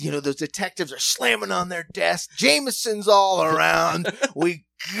those detectives are slamming on their desk. Jameson's all around. We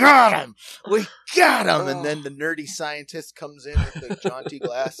got him. We got him. And then the nerdy scientist comes in with the jaunty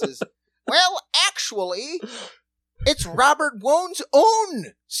glasses. Well, actually, it's Robert Wone's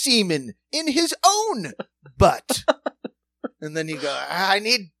own semen in his own butt. And then you go, I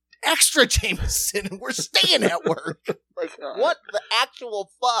need extra Jameson, and we're staying at work. Like, what the actual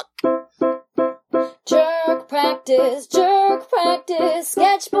fuck? Jerk practice,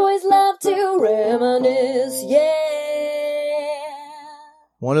 sketch boys love to reminisce, yeah.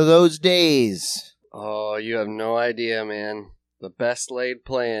 One of those days. Oh, you have no idea, man. The best laid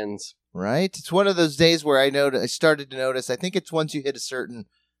plans. Right? It's one of those days where I started to notice, I think it's once you hit a certain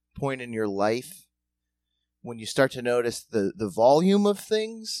point in your life, when you start to notice the volume of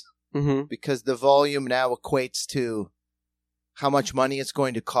things, because the volume now equates to how much money it's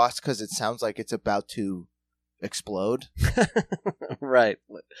going to cost because it sounds like it's about to explode. Right.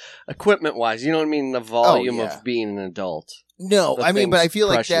 Equipment-wise, you know what I mean? The volume of being an adult. No, I mean, but I feel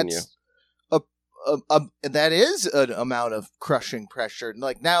like that's you. That is an amount of crushing pressure.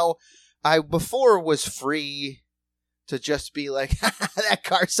 Like now, I before was free to just be like, that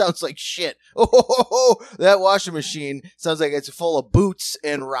car sounds like shit. Oh, that washing machine sounds like it's full of boots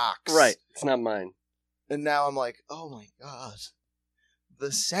and rocks. Right. It's not mine. And now I'm like, oh my God,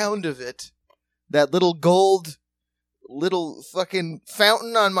 the sound of it. That little gold, little fucking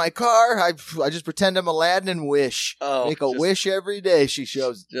fountain on my car. I just pretend I'm Aladdin and wish. Oh, make a wish every day. She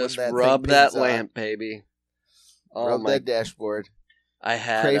shows. Just rub that lamp, baby. Oh, rub that dashboard. I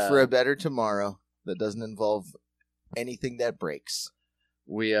had pray for a better tomorrow that doesn't involve anything that breaks.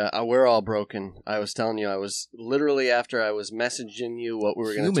 We're all broken. I was telling you, I was literally after I was messaging you what we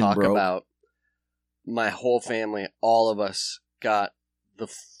were going to talk about. My whole family, all of us, got the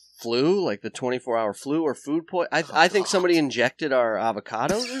flu, like the 24-hour flu or food poison. I think somebody injected our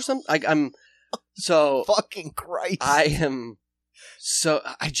avocados or something. I'm so fucking Christ. I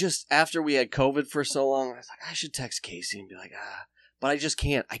just after we had COVID for so long, I was like, I should text Casey and be like, but I just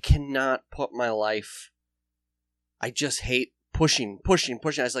can't. I cannot put my life. I just hate pushing.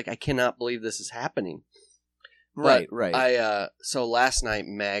 I was like, I cannot believe this is happening. Right. So last night,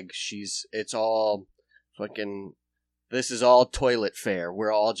 Meg, it's all fucking, this is all toilet fare.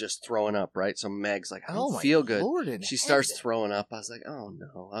 We're all just throwing up, right? So Meg's like, I don't feel good. She starts throwing up. I was like, oh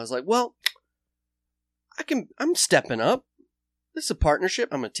no. I was like, well, I'm stepping up. This is a partnership.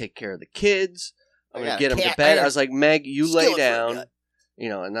 I'm going to take care of the kids. I'm going to get them to bed. I was like, Meg, you lay down.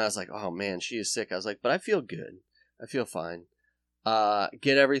 And I was like, oh man, she is sick. I was like, but I feel good. I feel fine.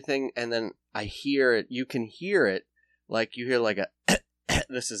 Get everything, and then I hear it. You can hear it, like you hear like a.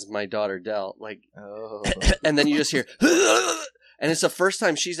 This is my daughter Dell, like, and then you just hear, and it's the first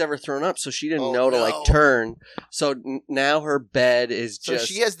time she's ever thrown up, so she didn't know to like turn. So now her bed is just.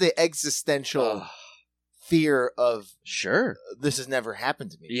 So she has the existential fear of. Sure, this has never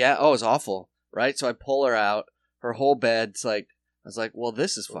happened to me. Yeah. Oh, it's awful, right? So I pull her out. Her whole bed's like. I was like, well,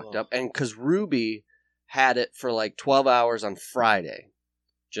 this is fucked up, and because Ruby had it for like 12 hours on Friday.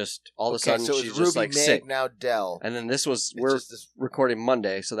 Just all of a sudden, so she's Ruby, just like Meg, sick. Now Dell. And then we're recording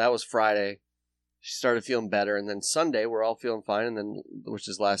Monday, so that was Friday. She started feeling better, and then Sunday we're all feeling fine, and then which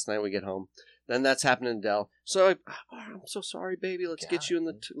is last night we get home. Then that's happening to Dell. So I'm so sorry, baby. Let's get you in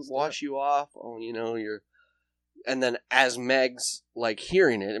the wash you off. Oh, you're. And then as Meg's like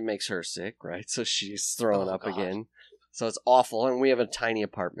hearing it, it makes her sick, right? So she's throwing up again. So it's awful, and we have a tiny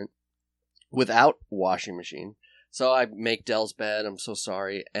apartment without washing machine. So I make Dell's bed. I'm so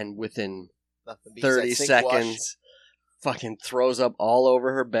sorry. And within 30 seconds, fucking throws up all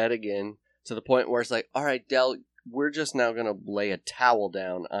over her bed again to the point where it's like, all right, Dell, we're just now going to lay a towel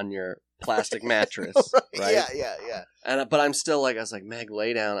down on your plastic mattress. Right? Yeah. But I'm still like, I was like, Meg,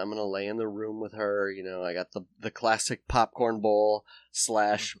 lay down. I'm going to lay in the room with her. I got the classic popcorn bowl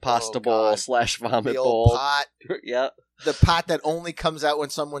 / pasta bowl / vomit bowl. Pot. Yeah. The pot that only comes out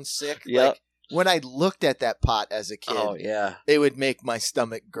when someone's sick. Yep. Like, when I looked at that pot as a kid, it would make my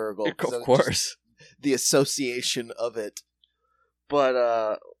stomach gurgle. Of course. The association of it.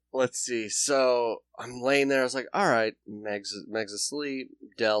 But, let's see. So I'm laying there. I was like, all right, Meg's asleep.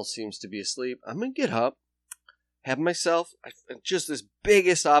 Dell seems to be asleep. I'm going to get up, have myself just this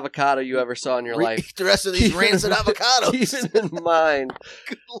biggest avocado you ever saw in your life. The rest of these rancid avocados. Even in mind.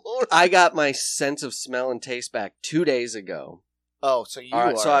 Good Lord. I got my sense of smell and taste back 2 days ago. Oh, so you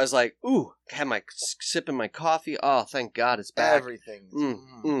are. So I was like, ooh, had my sipping my coffee. Oh, thank God it's back. Everything.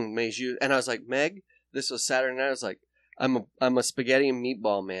 Made you. And I was like, Meg, this was Saturday night. I was like, I'm a spaghetti and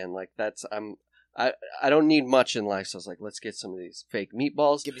meatball man. Like I don't need much in life. So I was like, let's get some of these fake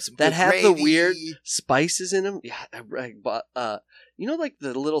meatballs. Give me some that have gravy. the weird spices in them. Yeah, I bought, You know, like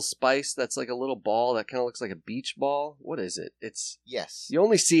the little spice that's like a little ball that kind of looks like a beach ball? What is it? Yes. You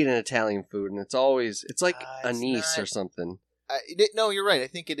only see it in Italian food, and it's like anise or something. No, you're right. I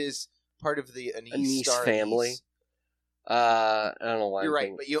think it is part of the anise family. Anise. I don't know why. You're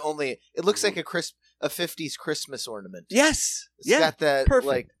right, but it looks like a 50s Christmas ornament. Yes. It's got that,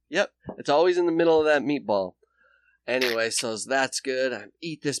 perfect. Yep. It's always in the middle of that meatball. Anyway, so that's good. I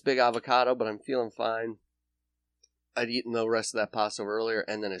eat this big avocado, but I'm feeling fine. I'd eaten the rest of that pasta earlier,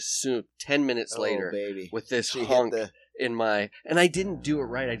 and then 10 minutes later, with this hunk in my... And I didn't do it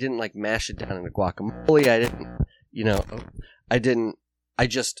right. I didn't, mash it down in the guacamole. I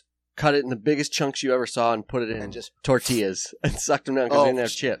just cut it in the biggest chunks you ever saw and put it in tortillas and sucked them down because I didn't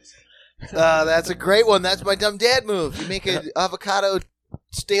have chips. That's a great one. That's my dumb dad move. You make an avocado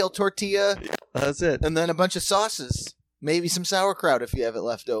stale tortilla. That's it. And then a bunch of sauces. Maybe some sauerkraut if you have it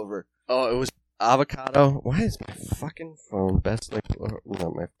left over. Oh, it was avocado. Why is my fucking phone best? Not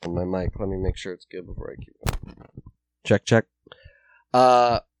my phone, my mic. Let me make sure it's good before I keep going. Check.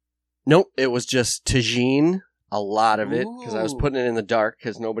 Nope. It was just tagine. A lot of it, because I was putting it in the dark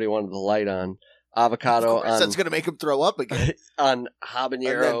because nobody wanted the light on. Avocado on... That's going to make him throw up again. On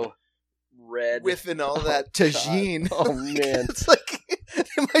habanero red. Whiffing all that tagine. Oh, man. It's like,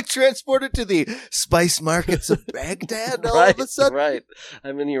 am I transported to the spice markets of Baghdad all of a sudden? Right.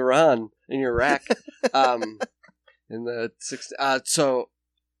 I'm in Iran, in Iraq. In the so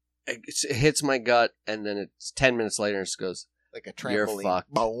it hits my gut, and then it's 10 minutes later, and it just goes, like a trampoline. You're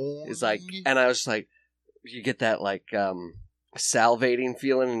fucked. Boom. It's like, and I was just like, you get that salivating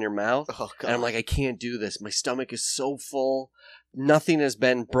feeling in your mouth. Oh, God. And I'm like, I can't do this. My stomach is so full. Nothing has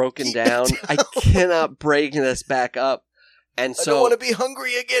been broken down. I cannot break this back up. And so I don't want to be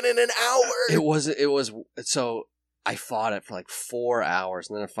hungry again in an hour. It was so I fought it for 4 hours,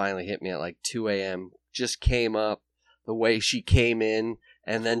 and then it finally hit me at 2 a.m. Just came up the way she came in,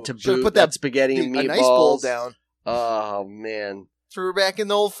 and then to boot put that spaghetti and meatballs. A nice bowl down. Oh, man. Threw her back in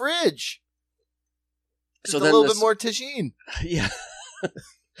the old fridge. So then a little bit more tagine. Yeah.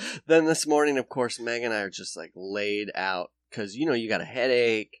 Then this morning, of course, Meg and I are just laid out because you got a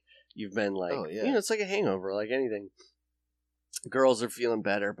headache. You've been it's like a hangover, like anything. Girls are feeling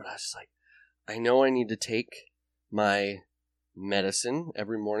better, but I was just I know I need to take my medicine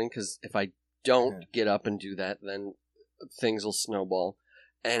every morning because if I don't get up and do that, then things will snowball.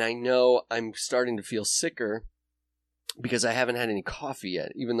 And I know I'm starting to feel sicker because I haven't had any coffee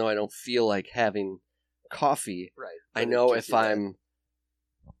yet, even though I don't feel like having coffee. Right. I know if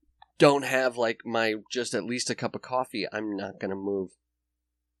don't have my just at least a cup of coffee, I'm not going to move.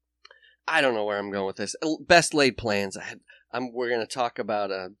 I don't know where I'm going with this. Best laid plans. We're going to talk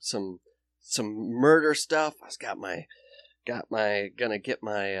about some murder stuff. I gonna get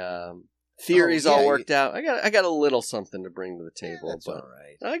my theories all worked out. I got a little something to bring to the table. Yeah, that's all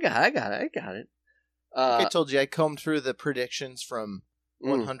right. I got it. I told you I combed through the predictions from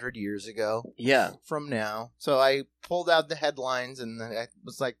 100 years ago. Yeah. From now. So I pulled out the headlines, and I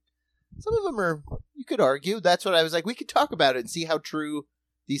was like, some of them are, you could argue. That's what I was like, we could talk about it and see how true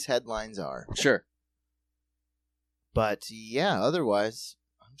these headlines are. Sure. But yeah, otherwise,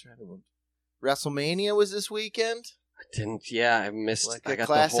 I'm trying to... WrestleMania was this weekend? I missed. I got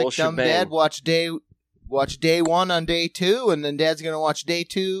classic the whole dumb shebang. dad watch day one on day two, and then dad's gonna watch day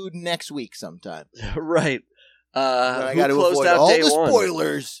two next week sometime. Right. I got to avoid all the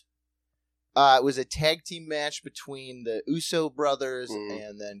spoilers. It was a tag team match between the Uso brothers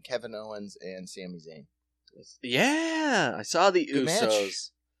and then Kevin Owens and Sami Zayn. Yeah, I saw the good Usos.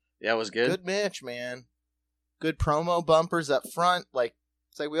 Match. Yeah, it was good. Good match, man. Good promo bumpers up front.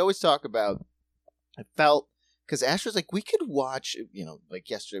 It's like we always talk about. I felt, because Ash was like, we could watch,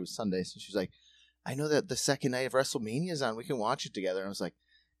 yesterday was Sunday, so she was like, I know that the second night of WrestleMania is on, we can watch it together. And I was like,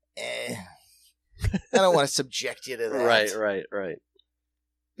 I don't want to subject you to that. Right.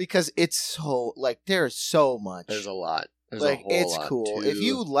 Because it's so, there's so much. There's a lot. There's a whole it's lot cool. too. If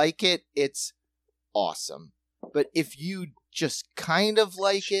you like it, it's awesome. But if you just kind of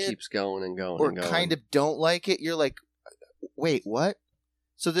like it, keeps going and going, or kind of don't like it, you're like, wait, what?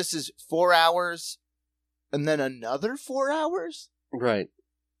 So this is 4 hours, and then another 4 hours, right?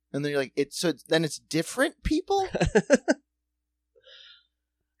 And then you're like, then it's different people.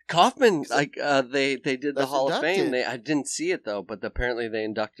 Kaufman, they did the Hall of Fame. I didn't see it though, but apparently they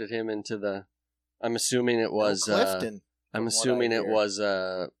inducted him into the. I'm assuming it was Clifton. I'm assuming it was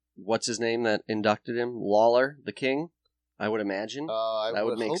what's his name that inducted him? Lawler, the King. I would imagine. That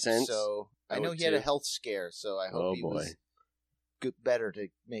would make sense. So I know he had a health scare, so I hope was better to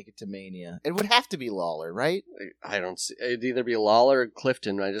make it to Mania. It would have to be Lawler, right? I don't see. It'd either be Lawler or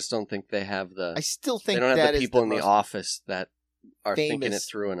Clifton. I just don't think they have the. I still think they don't have the people in the office that are thinking it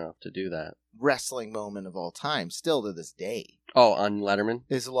through enough to do that. Wrestling moment of all time, still to this day. Oh, on Letterman?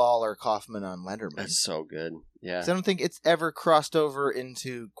 Is Lawler Kaufman on Letterman. That's so good. Yeah. So I don't think it's ever crossed over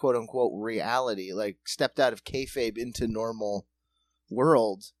into quote unquote reality, like stepped out of kayfabe into normal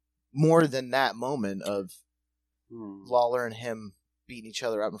world more than that moment of Lawler and him beating each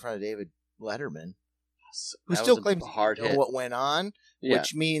other up in front of David Letterman, who still claims to know what went on,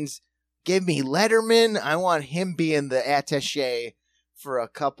 which means give me Letterman. I want him being the attaché for a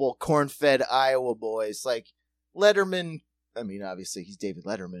couple corn-fed Iowa boys. Like, Letterman, I mean, obviously he's David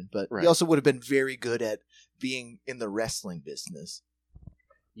Letterman, but he also would have been very good at being in the wrestling business.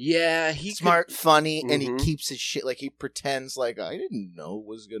 Yeah, smart, funny, and he keeps his shit, like, he pretends like, I didn't know what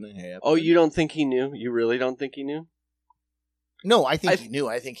was going to happen. Oh, you don't think he knew? You really don't think he knew? No, I think he knew.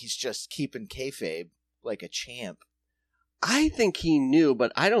 I think he's just keeping kayfabe like a champ. I think he knew,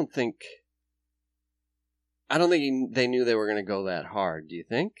 but I don't think they knew they were going to go that hard. Do you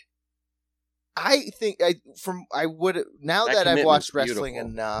think? I think now that I've watched wrestling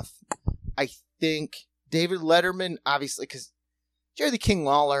enough, I think David Letterman, obviously, because Jerry the King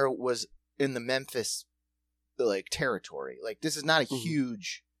Lawler was in the Memphis like territory. Like, this is not a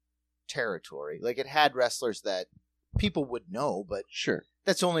huge territory. Like, it had wrestlers that people would know, but sure,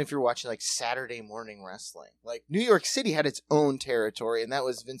 that's only if you're watching like Saturday morning wrestling. Like, New York City had its own territory, and that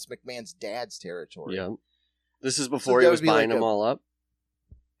was Vince McMahon's dad's territory. Yeah, this is before he was buying them all up.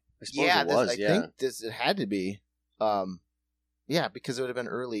 I suppose it was. I think it had to be. Yeah, because it would have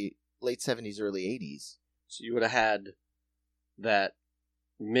been late 70s, early 80s. So you would have had that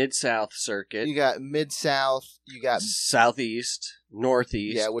Mid-South circuit. You got Mid-South. You got Southeast,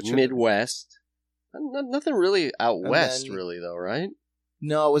 Northeast, Midwest. Nothing really out west, really, though, right?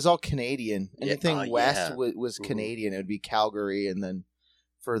 No, it was all Canadian. Anything west was Canadian. It would be Calgary and then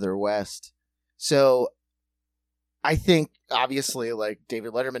further west. So I think, obviously, like,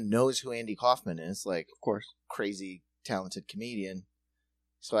 David Letterman knows who Andy Kaufman is. Like, of course. Crazy, talented comedian.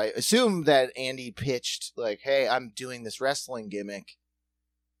 So I assume that Andy pitched, like, hey, I'm doing this wrestling gimmick,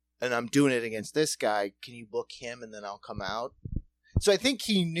 and I'm doing it against this guy. Can you book him, and then I'll come out? So I think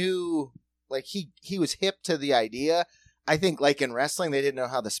he knew... Like, he was hip to the idea. I think, like, in wrestling, they didn't know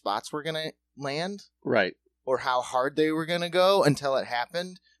how the spots were going to land. Right. Or how hard they were going to go until it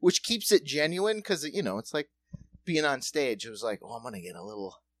happened, which keeps it genuine because, you know, it's like being on stage. It was like, oh, I'm going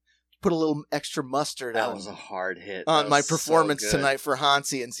to put a little extra mustard on. That was a hard hit. On my performance tonight for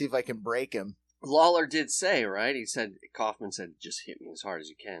Hansi and see if I can break him. Lawler did say, right? Kaufman said, just hit me as hard as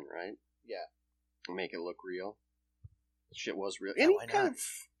you can, right? Yeah. Make it look real. Shit was real. Any kind of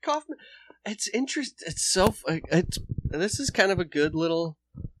Kaufman. It's interesting. This is kind of a good little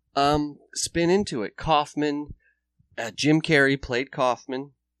spin into it. Kaufman, Jim Carrey played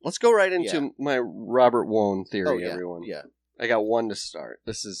Kaufman. Let's go right into my Robert Wone theory, everyone. Yeah, I got one to start.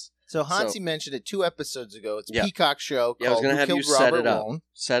 So Hansi mentioned it 2 episodes ago. It's a Peacock show called I was going to have you set it up. Wone.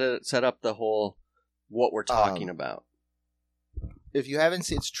 Set up the whole what we're talking about. If you haven't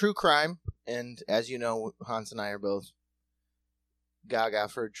seen, it's true crime, and as you know, Hans and I are both gaga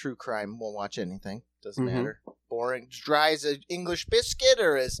for true crime. Won't watch anything. Doesn't matter. Boring. Dry as an English biscuit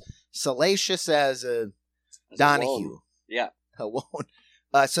or as salacious as a Donahue. Yeah. A Wone.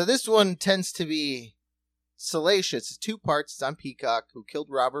 So this one tends to be salacious. It's 2 parts. It's on Peacock. Who Killed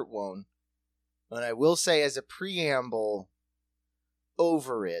Robert Wone. And I will say, as a preamble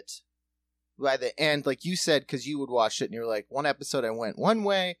over it, by the end, like you said, because you would watch it and you're like, one episode I went one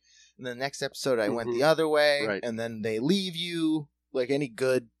way, and then the next episode I went the other way, and then they leave you, like any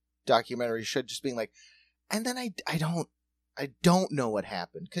good documentary should, just being like, and then I don't know what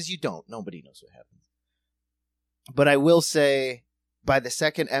happened, because you don't. Nobody knows what happened. But I will say, by the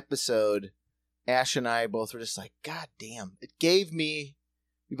second episode, Ash and I both were just like, God damn. It gave me,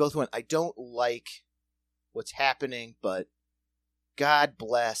 we both went, I don't like what's happening, but God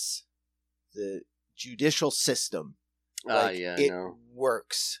bless the judicial system. Like, it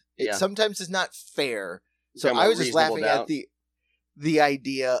works. It sometimes is not fair. So I was just laughing at the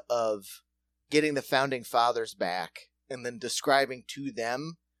idea of getting the founding fathers back and then describing to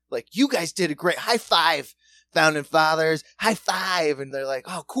them, like, you guys did a great, high five, founding fathers, high five. And they're like,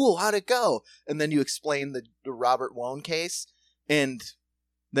 oh, cool, how'd it go? And then you explain the Robert Wone case, and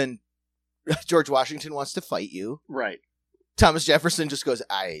then George Washington wants to fight you. Right. Thomas Jefferson just goes,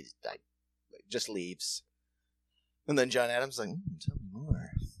 I just leaves. And then John Adams is like, tell me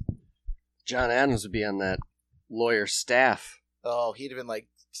more. John Adams would be on that lawyer's staff. Oh, he'd have been like,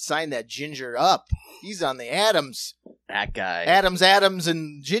 sign that Ginger up. He's on the Adams. That guy. Adams,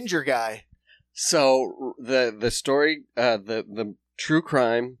 and Ginger guy. So the story, the true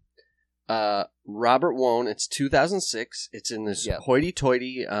crime, Robert Wone. It's 2006. It's in this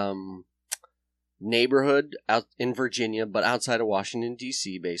hoity-toity neighborhood out in Virginia, but outside of Washington,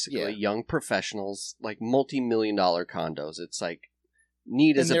 D.C., basically. Yeah. Young professionals, like multi-million-dollar condos. It's like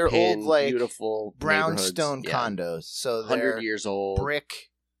neat as a pin, old, like, beautiful brownstone condos. So they're 100 years old. Brick,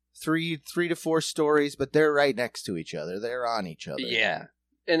 three to 4 stories, but they're right next to each other. They're on each other. Yeah.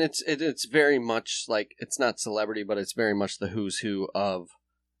 And it's very much like, it's not celebrity, but it's very much the who's who of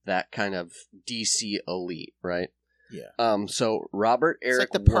that kind of DC elite, right? Yeah. So Robert Eric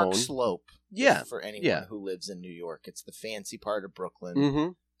It's like the Wone, Park Slope. Yeah. For anyone who lives in New York. It's the fancy part of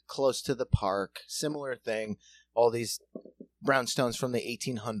Brooklyn. Close to the park. Similar thing. All these brownstones from the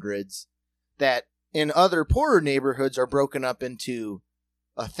 1800s that in other poorer neighborhoods are broken up into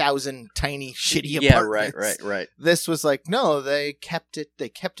 1,000 tiny shitty apartments. Right. This was like, no, they kept it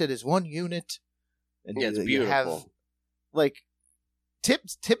as one unit. And it's beautiful. You have, like,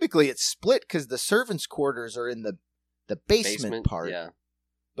 typically it's split because the servants' quarters are in the basement part. Yeah.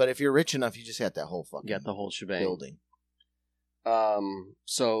 But if you're rich enough, you just have that whole fucking the whole shebang. Building.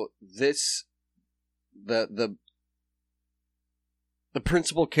 So this the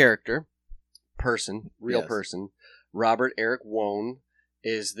principal character, real person, Robert Eric Wone,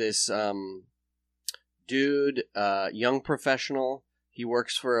 is this dude, young professional. He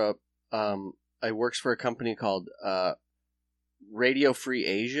works for a company called Radio Free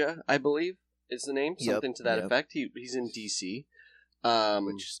Asia, I believe is the name, something to that effect. He's in DC.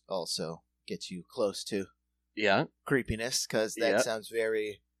 Which also gets you close to creepiness, because that sounds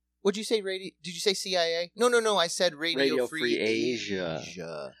very... What'd you say, radio? Did you say CIA? No, I said Radio Free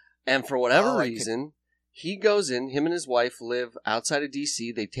Asia. And for whatever reason, he goes in, him and his wife live outside of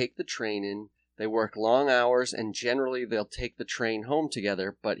D.C., they take the train in, they work long hours, and generally they'll take the train home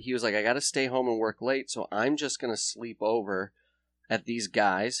together, but he was like, I gotta stay home and work late, so I'm just gonna sleep over at these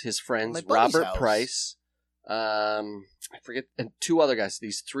guys, his friends, Robert Price... I forget, and 2 other guys.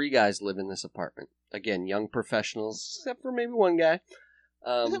 These 3 guys live in this apartment. Again, young professionals, except for maybe one guy.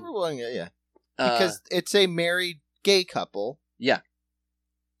 Except for one guy, yeah. Because it's a married gay couple. Yeah.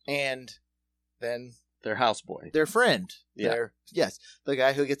 And then... their houseboy. Their friend. Yeah. The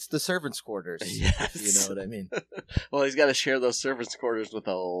guy who gets the servants' quarters. Yes. You know what I mean? Well, he's got to share those servants' quarters with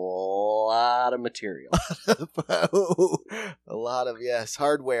a lot of material. A lot of,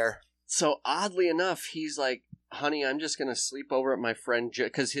 hardware. So oddly enough, he's like, honey, I'm just going to sleep over at my friend,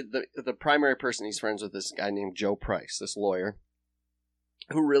 because the primary person he's friends with is this guy named Joe Price, this lawyer,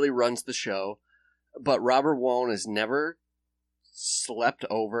 who really runs the show. But Robert Wone has never slept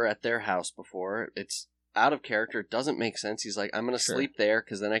over at their house before. It's out of character. It doesn't make sense. He's like, I'm going to sleep there,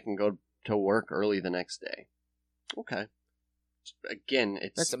 because then I can go to work early the next day. Okay. Again,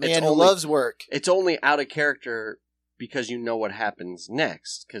 that's a man who loves work. It's only out of character because you know what happens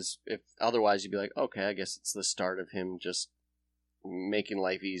next. Because if otherwise you'd be like, okay, I guess it's the start of him just making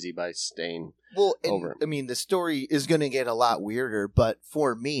life easy by staying over. I mean, the story is going to get a lot weirder, but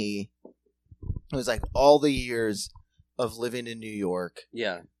for me, it was like all the years of living in New York.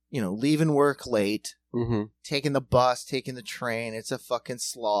 Yeah. You know, leaving work late, mm-hmm. taking the bus, taking the train. It's a fucking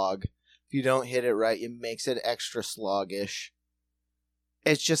slog. If you don't hit it right, it makes it extra sluggish.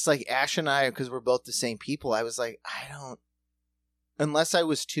 It's just like Ash and I, because we're both the same people, I was like, unless I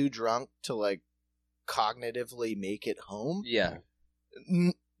was too drunk to like cognitively make it home. Yeah.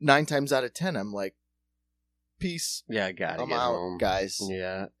 9 times out of 10, I'm like, peace. Yeah, I gotta get out, home, guys.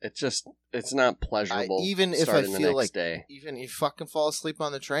 Yeah, it's not pleasurable. Even if I feel like, day. even if you fucking fall asleep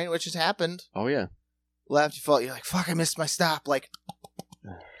on the train, which has happened. Oh yeah. Left, you fall. You're like, fuck, I missed my stop. Like,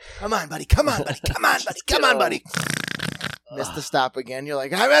 come on, buddy. Come on, buddy. Come on, buddy. Come on, buddy. Missed the stop again. You're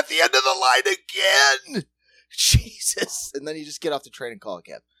like, I'm at the end of the line again. Jesus. And then you just get off the train and call a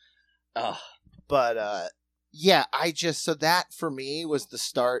cab. But, yeah, so that for me was the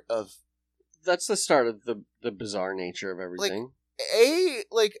start of... That's the start of the bizarre nature of everything. I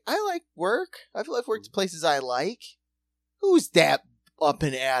like work. I've worked places I like. Who's that up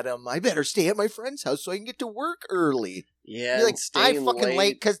and Adam? I better stay at my friend's house so I can get to work early. Yeah, you're like, I'm fucking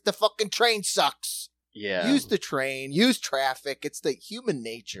late because the fucking train sucks. Yeah. Use the train, use traffic. It's the human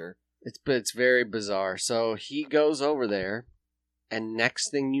nature. It's very bizarre. So he goes over there, and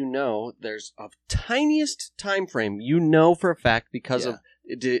next thing you know, there's a tiniest time frame. You know for a fact because of...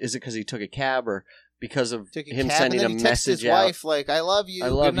 Is it because he took a cab or because of him sending a message his out? Wife, like, I love you. I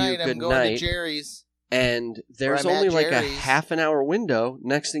love good night. you. Good I'm going night. to Jerry's. And there's only like a half an hour window.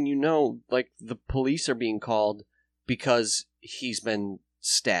 Next thing you know, like the police are being called because he's been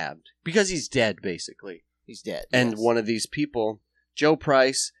stabbed. Because he's dead, basically. He's dead. And one of these people, Joe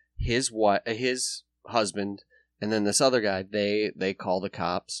Price, his husband, and then this other guy, they call the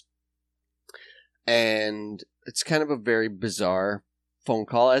cops. And it's kind of a very bizarre phone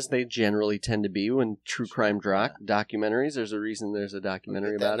call, as they generally tend to be when true crime documentaries. There's a reason there's a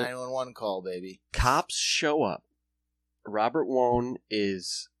documentary about it. 911 call, baby. Cops show up. Robert Wone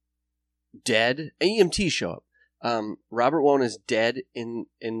is dead. EMTs show up. Robert Wone is dead in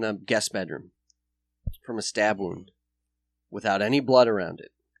the guest bedroom from a stab wound without any blood around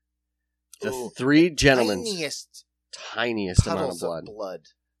it. The three gentlemen, tiniest amount of blood.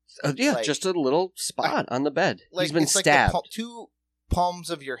 Yeah, just a little spot on the bed. He's been stabbed. Like two palms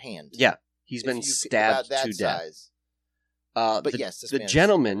of your hand. Yeah, he's been stabbed to death. But yes, the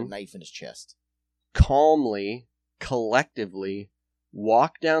gentleman had a knife in his chest. Calmly, collectively,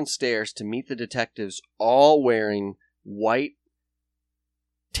 walked downstairs to meet the detectives, all wearing white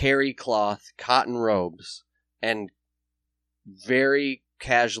terry cloth cotton robes, and very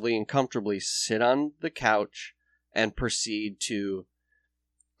casually and comfortably sit on the couch and proceed to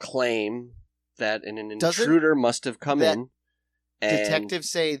claim that an intruder must have come in. And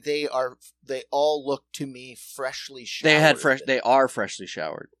detectives say they all look to me freshly showered. They are freshly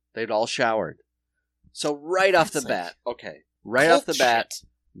showered. They'd all showered. So off the bat,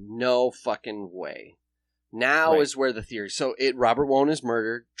 no fucking way. Now is where the theory. So Robert Wone is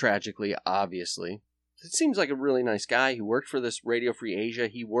murdered tragically, obviously. It seems like a really nice guy. He worked for this Radio Free Asia.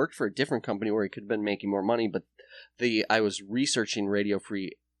 He worked for a different company where he could have been making more money, but I was researching Radio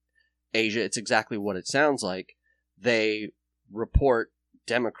Free Asia. It's exactly what it sounds like. They report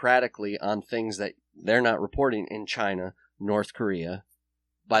democratically on things that they're not reporting in China, North Korea.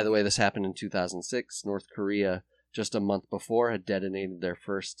 By the way, this happened in 2006. North Korea, just a month before, had detonated their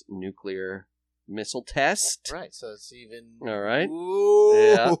first nuclear missile test. Right, so it's even... All right.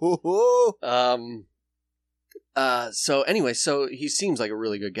 Ooh. Yeah. So anyway, so he seems like a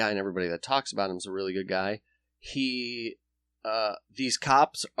really good guy, and everybody that talks about him is a really good guy. These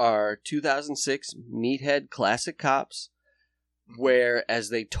cops are 2006 meathead classic cops, where as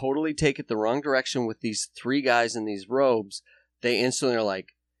they totally take it the wrong direction with these three guys in these robes, they instantly are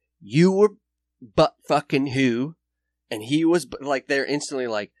like, you were butt fucking who? And he was like, they're instantly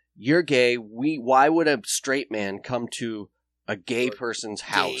like, you're gay. Why would a straight man come to a gay person's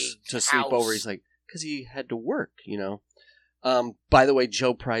house to sleep over? He's like, because he had to work, you know? By the way,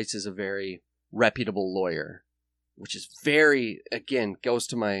 Joe Price is a very reputable lawyer, which is again, goes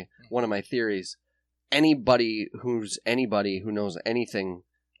to one of my theories. Anybody who knows anything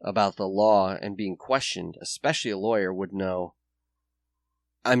about the law and being questioned, especially a lawyer, would know,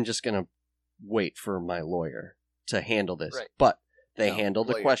 I'm just going to wait for my lawyer to handle this. Right. But they handle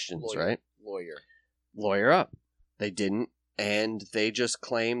the questions, right? Lawyer up. They didn't. And they just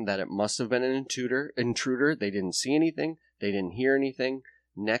claim that it must have been an intruder. They didn't see anything. They didn't hear anything.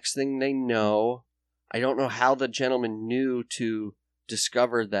 Next thing they know, I don't know how the gentleman knew to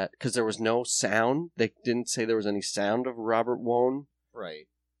discover that, because there was no sound. They didn't say there was any sound of Robert Wone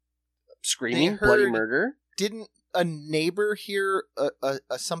screaming bloody murder. Didn't a neighbor hear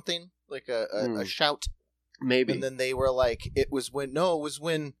a something like a shout? Maybe. And then they were like, it was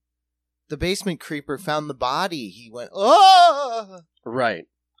when the basement creeper found the body. He went, oh! Right.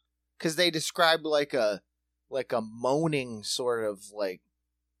 Because they described like a moaning sort of like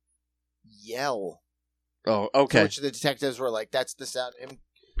yell. Oh, okay. To which the detectives were like, that's the sound of him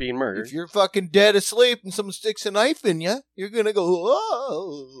being murdered. If you're fucking dead asleep and someone sticks a knife in you, you're going to go,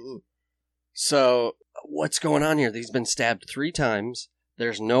 oh. So, what's going on here? He's been stabbed 3 times.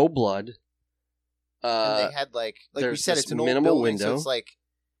 There's no blood. And they had like we said, it's an old building, window. So it's like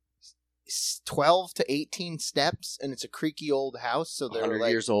 12 to 18 steps, and it's a creaky old house. So they're 100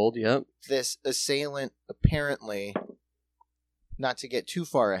 years old, yep. This assailant apparently, not to get too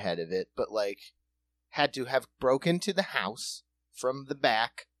far ahead of it, but like had to have broken into the house from the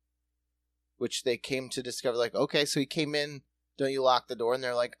back, which they came to discover, like, okay, so he came in, don't you lock the door? And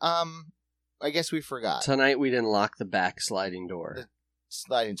they're like, I guess we forgot. Tonight we didn't lock the back sliding door.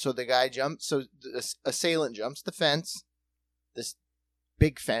 So the guy jumps, so the assailant jumps the fence, this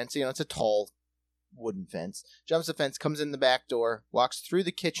big fence, it's a tall wooden fence, jumps the fence, comes in the back door, walks through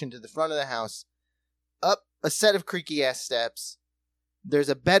the kitchen to the front of the house, up a set of creaky ass steps. There's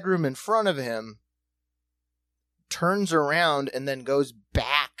a bedroom in front of him, turns around, and then goes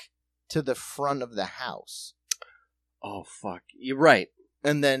back to the front of the house. Oh, fuck. You're right.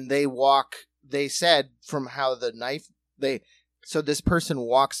 And then they said from how the knife, so this person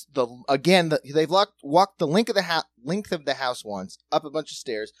walks they've walked the length of the house once, up a bunch of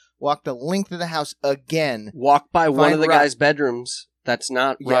stairs, walked the length of the house again. Walk by one of the guy's bedrooms. That's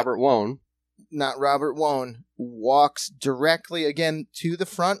not Robert Wone. Not Robert Wone. Walks directly again to the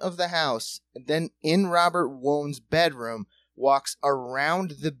front of the house. And then in Robert Wone's bedroom, walks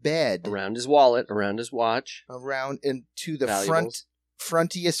around the bed. Around his wallet, around his watch. Around into the valuables.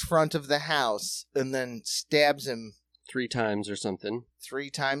 frontiest front of the house, and then stabs him 3 times or something. 3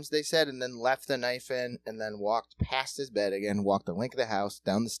 times, they said, and then left the knife in, and then walked past his bed again, walked the length of the house,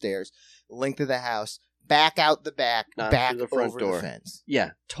 down the stairs, length of the house, back out the back, Not back through the front over door. the fence.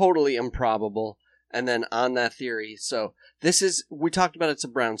 Yeah, totally improbable. And then on that theory, so this is, we talked about it's a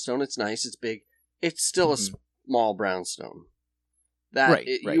brownstone. It's nice. It's big. It's still a small brownstone. That right.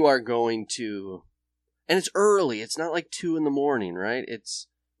 You are going to, and it's early. It's not like 2 a.m, right? It's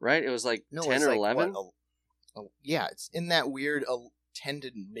right. It was like 10 or 11. Yeah, it's in that weird 10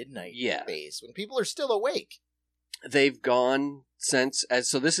 to midnight phase when people are still awake. They've gone since,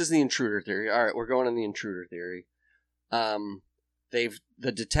 so this is the intruder theory. All right, we're going on the intruder theory.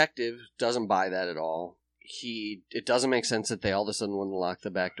 The detective doesn't buy that at all. It doesn't make sense that they all of a sudden wouldn't lock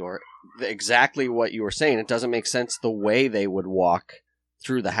the back door. Exactly what you were saying. It doesn't make sense the way they would walk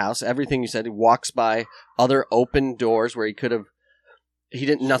through the house. Everything you said, he walks by other open doors where he could have.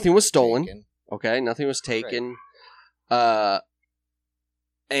 Nothing was stolen. Taken. Okay, nothing was taken. Right.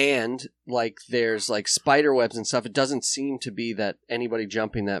 And like there's like spider webs and stuff. It doesn't seem to be that anybody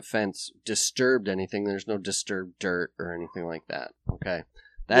jumping that fence disturbed anything. There's no disturbed dirt or anything like that. Okay.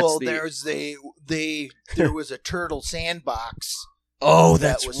 There was a turtle sandbox. Oh, that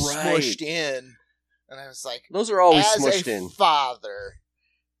that's was right. Smushed in, and I was like, those are always as smushed a in. Father,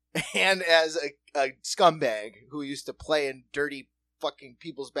 and as a scumbag who used to play in dirty fucking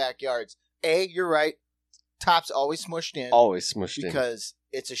people's backyards. You're right. Top's always smushed in. Always smushed in because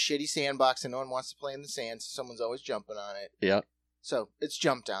it's a shitty sandbox and no one wants to play in the sand, so someone's always jumping on it. Yeah. So it's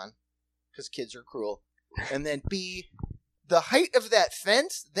jumped on because kids are cruel. And then B, the height of that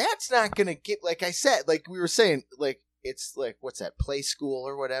fence, that's not going to get, like I said, like we were saying, like it's like, what's that, play school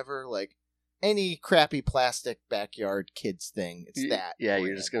or whatever? Like any crappy plastic backyard kids thing. It's that. Yeah,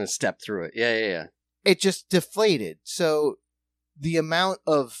 you're just going to step through it. Yeah. It just deflated. So the amount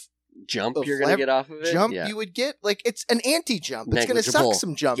of jump you're going to get off of it? You would get, like, it's an anti-jump. It's going to suck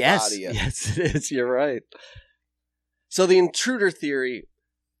some jump out of you. Yes, it is. You're right. So the intruder theory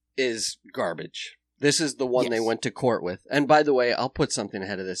is garbage. This is the one they went to court with. And by the way, I'll put something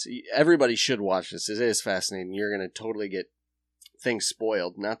ahead of this. Everybody should watch this. It is fascinating. You're going to totally get things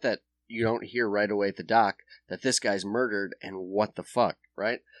spoiled. Not that you don't hear right away at the doc that this guy's murdered and what the fuck,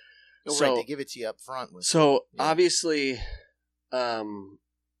 right? Right, they give it to you up front. Obviously,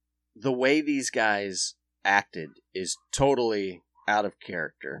 the way these guys acted is totally out of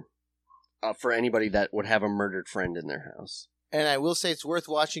character for anybody that would have a murdered friend in their house. And I will say it's worth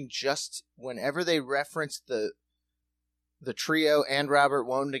watching just whenever they reference the trio and Robert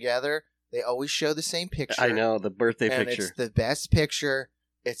Wone together, they always show the same picture. I know, the birthday picture. It's the best picture.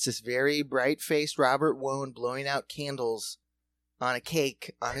 It's this very bright-faced Robert Wone blowing out candles on a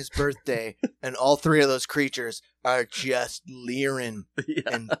cake on his birthday, and all 3 of those creatures are just leering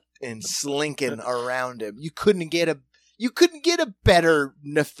and slinking around him. You couldn't get a better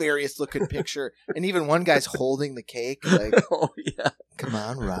nefarious looking picture. And even one guy's holding the cake, like, come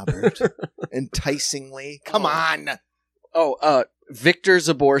on, Robert, enticingly, come on. Victor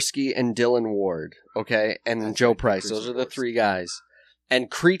Zaborski and Dylan Ward, okay, and That's Joe right, Price. Victor Those are Zaborski. the 3 guys. And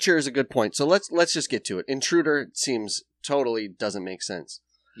Creature is a good point. So let's just get to it. Intruder seems totally doesn't make sense.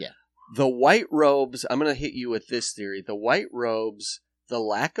 Yeah. The white robes, I'm going to hit you with this theory. The white robes, the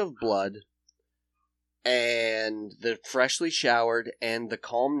lack of blood, and the freshly showered, and the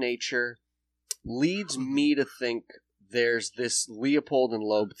calm nature leads me to think there's this Leopold and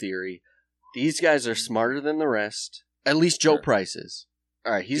Loeb theory. These guys are smarter than the rest. At least Joe Price is.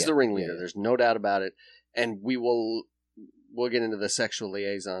 All right, he's the ringleader. There's no doubt about it. And we'll get into the sexual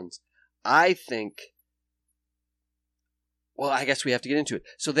liaisons. I think... Well, I guess we have to get into it.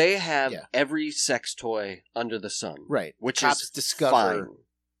 So they have every sex toy under the sun. Right. Which Cops is discover fine.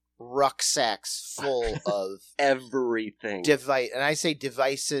 Rucksacks full of everything. And I say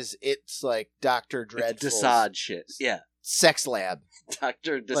devices, it's like Dr. Dreadful's Desaad shit. Yeah. Sex lab.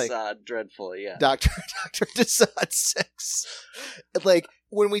 Dr. Desaad Dreadful, yeah. Dr. Desaad sex. Like,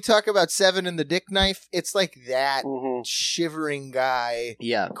 when we talk about Seven and the Dick Knife, it's like that shivering guy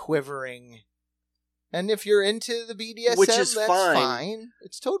quivering. And if you're into the BDSM, which is that's fine.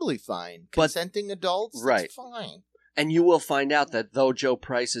 It's totally fine. Consenting adults, that's fine. And you will find out that though Joe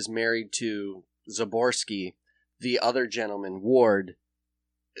Price is married to Zaborski, the other gentleman, Ward,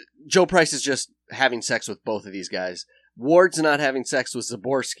 Joe Price is just having sex with both of these guys. Ward's not having sex with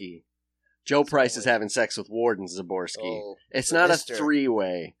Zaborski. Joe Price is having sex with Ward and Zaborski. It's not a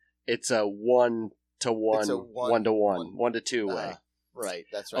 3-way. It's a 1-to-1, 1-to-1, 1-to-2 way. Right,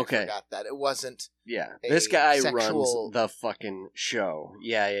 that's right. Okay. I forgot that. It wasn't. Yeah, this guy sexual... runs the fucking show.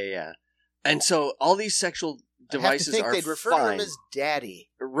 Yeah. And so all these sexual devices are they'd refer fine. to him as daddy.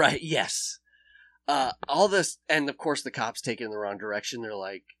 Right, yes. All this, and of course the cops take it in the wrong direction. They're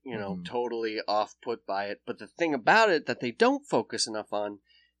like, totally off-put by it. But the thing about it that they don't focus enough on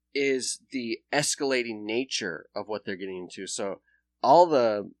is the escalating nature of what they're getting into. So all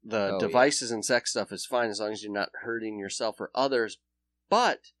the devices and sex stuff is fine as long as you're not hurting yourself or others.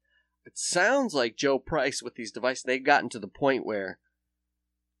 But it sounds like Joe Price with these devices, they've gotten to the point where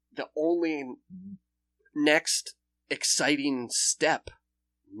the only next exciting step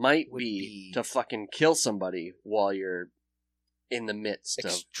might be to fucking kill somebody while you're in the midst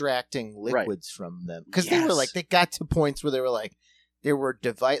of extracting liquids from them. Because they were like, they got to points where they were like, there were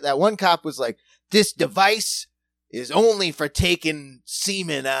that one cop was like, this device is only for taking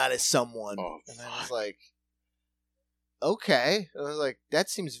semen out of someone. And I was like, okay. I was like, that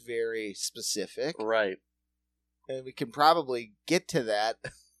seems very specific. Right. And we can probably get to that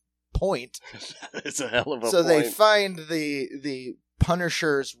point. It's a hell of a point. So they find the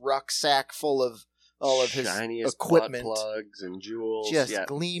Punisher's rucksack full of all of his shiniest equipment, butt plugs and jewels, just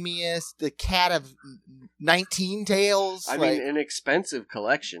gleamiest. The cat of 19 tails. I mean, an expensive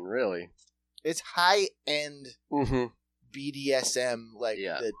collection, really. It's high end BDSM, like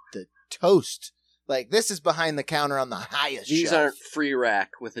the toast. Like this is behind the counter on the highest. These shelf. aren't free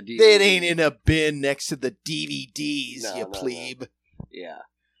rack with a DVD. It ain't in a bin next to the DVDs, plebe. No. Yeah,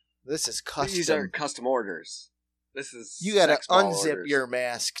 this is custom. These are custom orders. This is you got to unzip orders. your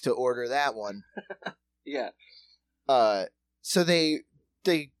mask to order that one. Yeah. So they're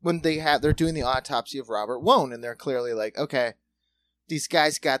doing the autopsy of Robert Wone, and they're clearly like, okay, these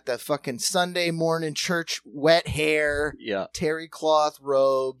guys got the fucking Sunday morning church wet hair, terry cloth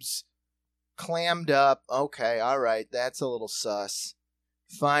robes, clammed up. Okay, all right, that's a little sus.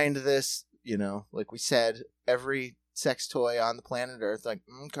 Find this, like we said, every sex toy on the planet Earth. Like,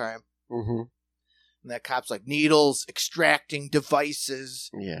 okay. Mm-hmm. And that cop's like, needles, extracting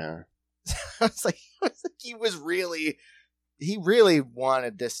devices. Yeah. I was like, he really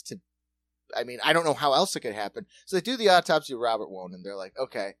wanted this to, I mean, I don't know how else it could happen. So they do the autopsy of Robert Wone, and they're like,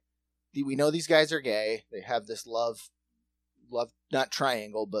 okay, we know these guys are gay. They have this love, not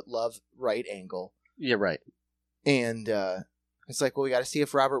triangle, but love right angle. Yeah, right. And it's like, well, we got to see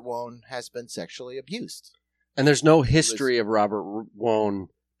if Robert Wone has been sexually abused. And there's no history of Robert Wone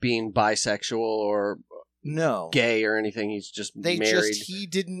being bisexual or gay or anything. He's just married. He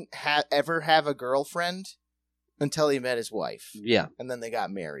didn't ever have a girlfriend until he met his wife. Yeah. And then they got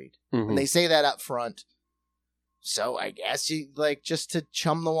married. Mm-hmm. And they say that up front. So I guess he, like, just to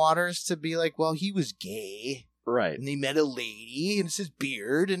chum the waters to be like, well, he was gay. Right. And he met a lady and it's his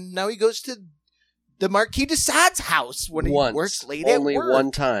beard. And now he goes to the Marquis de Sade's house when he works late at work. Only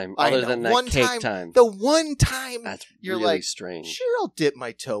one time, other than that cake time. The one time that's you're really like, strange. Sure, I'll dip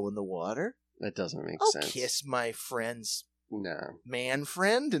my toe in the water. That doesn't make sense. I'll kiss my friend's No. man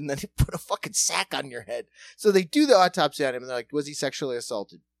friend, and then he put a fucking sack on your head. So they do the autopsy on him, and they're like, was he sexually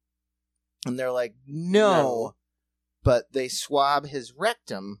assaulted? And they're like, no. But they swab his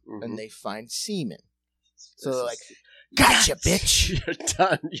rectum, and they find semen. So they're like, gotcha, bitch. You're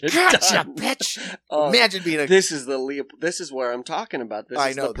done. Gotcha, bitch. Imagine being a... This is where I'm talking about. This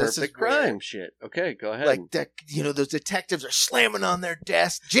is the perfect crime shit. Okay, go ahead. Like, those detectives are slamming on their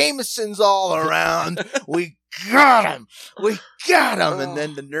desk. Jameson's all around. We got him. We got him. And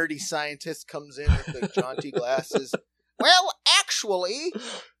then the nerdy scientist comes in with the jaunty glasses. Well, actually,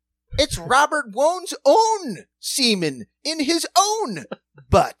 it's Robert Wone's own semen in his own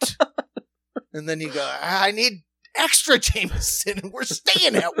butt. And then you go, I need extra Jameson, and we're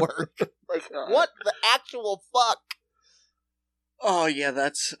staying at work. Like, what the actual fuck? Oh yeah,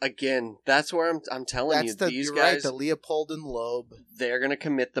 that's where I'm telling you, these guys, the Leopoldin lobe. They're gonna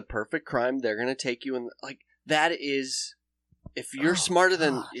commit the perfect crime. They're gonna take you in. Like that is, if you're smarter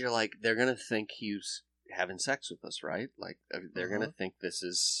than you're like, they're gonna think he's having sex with us, right? Like they're gonna think this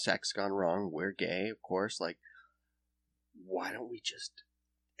is sex gone wrong. We're gay, of course. Like, why don't we just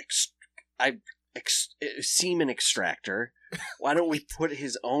semen extractor? Why don't we put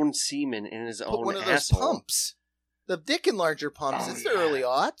his own semen in his own one of asshole? Those pumps, the dick enlarger pumps. It's the early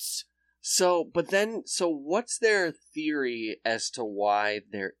aughts. So what's their theory as to why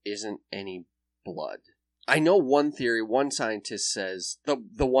there isn't any blood? I know one theory. One scientist says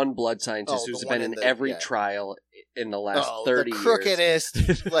the one blood scientist who's been in every trial in the last 30 years. The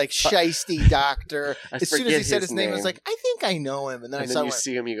crookedest, like, shisty doctor. As soon as he said his name, I was like, I think I know him. And then you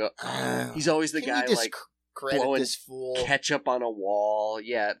see him, you go, he's always the guy, like, blowing this fool? Ketchup on a wall.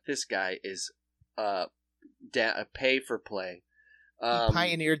 Yeah, this guy is pay for play. He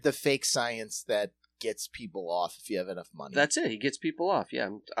pioneered the fake science that gets people off if you have enough money. That's it. He gets people off. Yeah,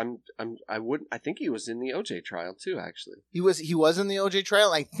 I think he was in the OJ trial too. Actually, he was in the OJ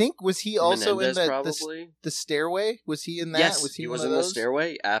trial. I think was he also Menendez, in the stairway? Was he in that? Yes, was he was in the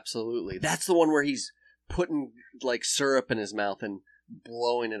stairway. Absolutely. That's the one where he's putting like syrup in his mouth and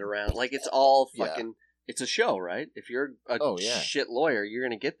blowing it around. Like it's all fucking. Yeah. It's a show, right? If you're a shit lawyer, you're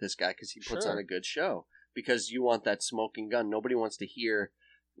gonna get this guy because he puts on a good show. Because you want that smoking gun. Nobody wants to hear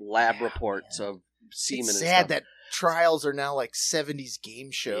lab reports of semen. It's sad and stuff. That trials are now like 70s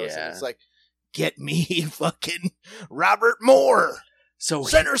game shows, and it's like, get me fucking Robert Moore, so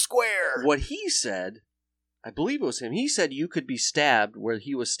center square. What he said, I believe it was him. He said you could be stabbed where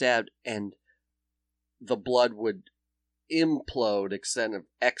he was stabbed, and the blood would implode instead of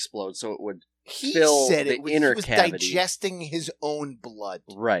explode, so it would. He fill said the inner he was cavity. Digesting his own blood.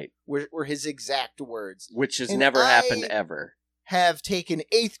 Right. Were his exact words. Which has never happened ever. Have taken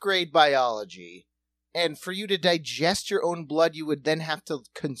 8th grade biology, and for you to digest your own blood, you would then have to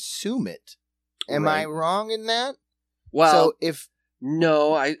consume it. Am I wrong in that? Well, so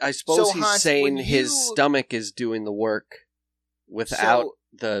no, I suppose he's saying his stomach is doing the work without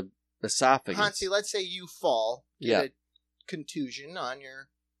the esophagus. Hansi, let's say you fall, get a contusion on your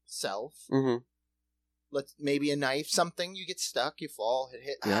self. Mm-hmm. Maybe a knife, something, you get stuck, you fall,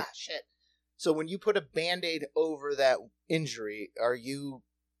 hit. Shit. So when you put a Band-Aid over that injury,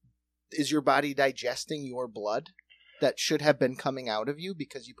 is your body digesting your blood that should have been coming out of you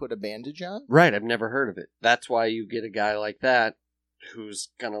because you put a bandage on? Right, I've never heard of it. That's why you get a guy like that who's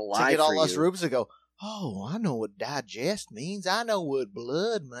gonna lie to get for all us rubes to go, oh, I know what digest means. I know what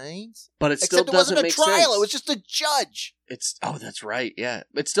blood means. But it still doesn't make sense. It wasn't a trial. It was just a judge. That's right. Yeah,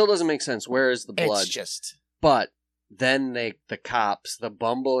 it still doesn't make sense. Where is the blood? It's just. But then the cops, the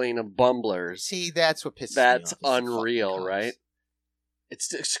bumbling of bumblers. See, that's what pisses me off. That's unreal, right?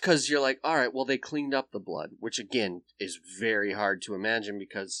 It's because you're like, all right, well, they cleaned up the blood, which again is very hard to imagine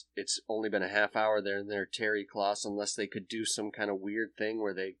because it's only been a half hour there in their terry cloths, unless they could do some kind of weird thing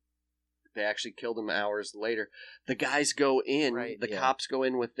where they actually killed him hours later. The guys go in, cops go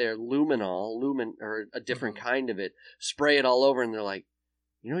in with their luminol, or a different kind of it, spray it all over, and they're like,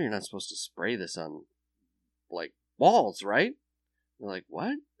 you're not supposed to spray this on, like, walls, right? They're like,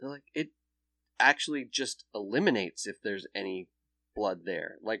 what? They're like, it actually just eliminates if there's any blood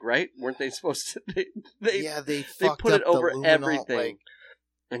there. Like, right? Weren't they supposed to? They put it over everything.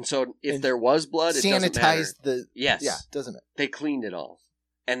 And so if there was blood, it doesn't matter. Sanitized doesn't it? They cleaned it all.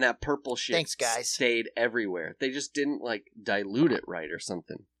 And that purple shit stayed everywhere. They just didn't, dilute it right or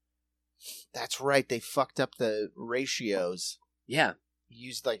something. That's right. They fucked up the ratios. Yeah. You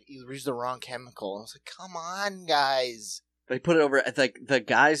used the wrong chemical. I was like, come on, guys. They put it over, the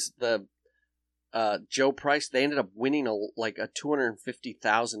guys, Joe Price, they ended up winning a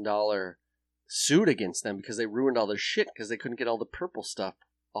 $250,000 suit against them because they ruined all their shit because they couldn't get all the purple stuff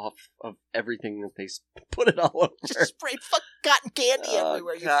off of everything that they put it all over. Just sprayed fucking cotton candy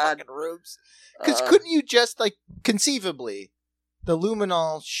everywhere, you fucking rubes. Because couldn't you just, conceivably, the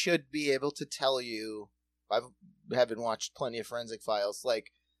luminol should be able to tell you, I haven't watched plenty of Forensic Files,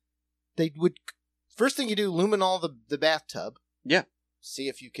 they would, first thing you do, luminol the bathtub. Yeah. See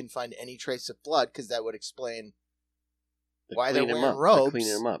if you can find any trace of blood, because that would explain why they're wearing robes.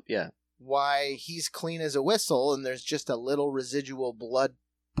 Cleaning him up, yeah. Why he's clean as a whistle, and there's just a little residual blood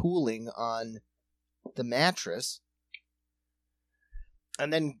pooling on the mattress,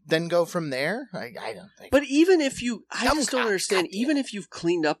 and then go from there. I don't think. But even if I just don't understand. Even if you've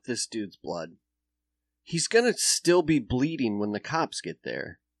cleaned up this dude's blood, he's gonna still be bleeding when the cops get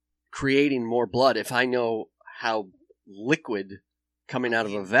there, creating more blood. If I know how liquid coming out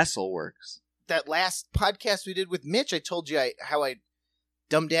of a vessel works. That last podcast we did with Mitch, I told you how I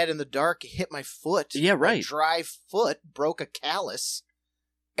dumb dad in the dark hit my foot. Yeah, right. My dry foot broke a callus.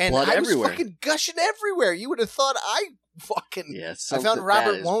 And blood I everywhere. was fucking gushing everywhere. You would have thought I found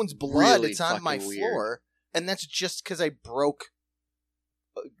Robert Wone's blood. Really it's on my weird. floor. And that's just because I broke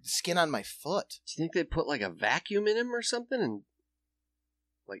skin on my foot. Do you think they put a vacuum in him or something and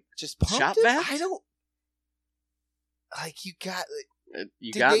just pumped shop it? vac? I don't. You got.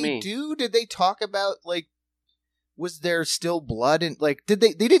 Did they talk about was there still blood in they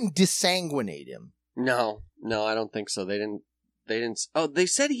didn't desanguinate him? No, I don't think so. They didn't. Oh, they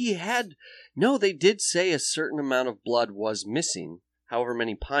said he had. No, they did say a certain amount of blood was missing. However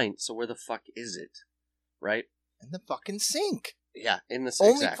many pints. So where the fuck is it? Right? In the fucking sink. Yeah, in the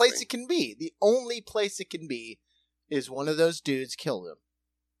sink. Only place it can be. The only place it can be is one of those dudes killed him.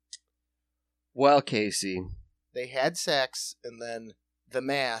 Well, Casey. They had sex, and then the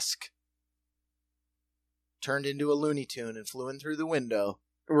mask turned into a Looney Tune and flew in through the window.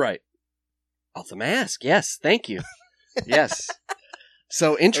 Right. Oh, the mask. Yes, thank you. Yes.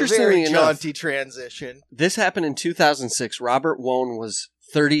 So, interestingly enough, jaunty transition. This happened in 2006. Robert Wone was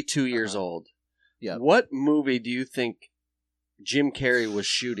 32 years old. Yeah. What movie do you think Jim Carrey was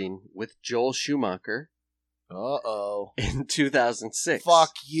shooting with Joel Schumacher? In 2006.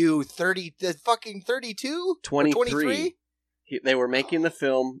 Fuck you. 32? 23? They were making the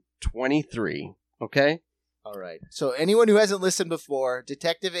film 23. Okay? All right. So anyone who hasn't listened before,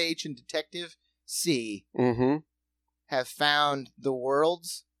 Detective H and Detective C have found the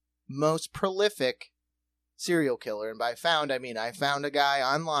world's most prolific serial killer. And by found, I mean I found a guy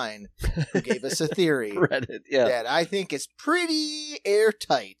online who gave us a theory Reddit, yeah. that I think is pretty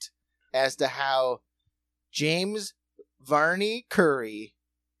airtight as to how James Varney Carey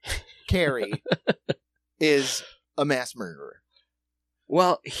is a mass murderer.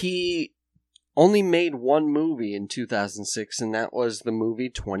 Well, he only made one movie in 2006, and that was the movie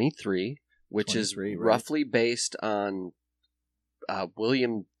 23, which is roughly based on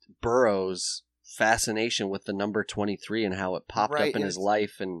William Burroughs' fascination with the number 23 and how it popped up in his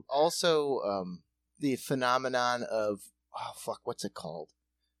life. And also the phenomenon of, what's it called?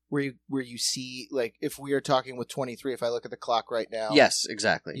 Where you see, like, if we are talking with 23, if I look at the clock right now. Yes,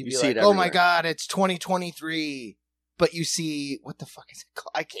 exactly. You see like, it everywhere. oh my God, it's 2023. But you see, what the fuck is it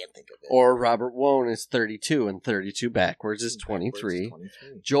called? I can't think of it. Or Robert Wone is 32, and 32 backwards is 23.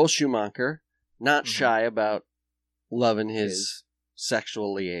 Joel Schumacher, not shy about loving his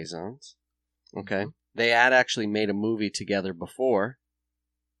sexual liaisons. Okay. They had actually made a movie together before,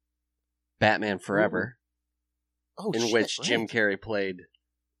 Batman Forever, in which Jim Carrey played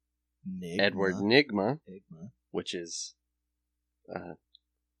Edward Nygma, which is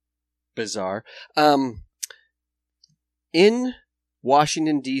bizarre. In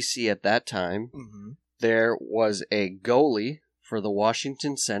Washington, D.C. at that time, there was a goalie for the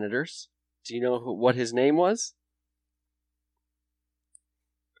Washington Senators. Do you know what his name was?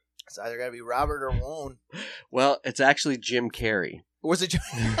 It's either got to be Robert or Wone. Well, it's actually Jim Carrey. Was it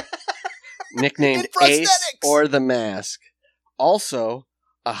nicknamed Ace or the Mask. Also,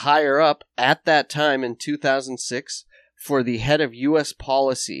 a higher up at that time in 2006 for the head of U.S.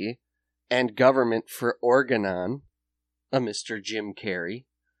 policy and government for Organon, a Mr. Jim Carrey.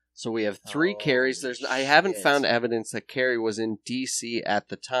 So we have three Carreys. I haven't found evidence that Carrey was in D.C. at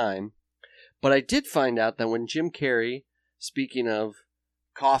the time, but I did find out that when Jim Carrey, speaking of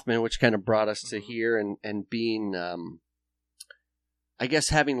Kaufman, which kind of brought us to here, and being, I guess,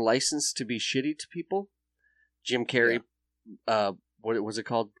 having license to be shitty to people, Jim Carrey, what was it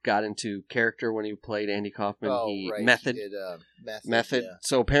called? Got into character when he played Andy Kaufman. Method. He did, Method. Yeah.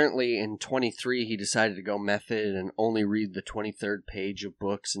 So apparently in 23, he decided to go method and only read the 23rd page of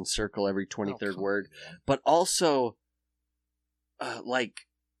books and circle every 23rd word. Man. But also, at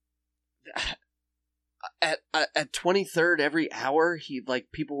 23rd every hour,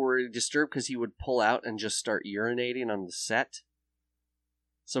 people were disturbed because he would pull out and just start urinating on the set.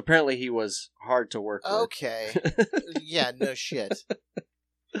 So apparently he was hard to work with. Okay. Yeah, no shit.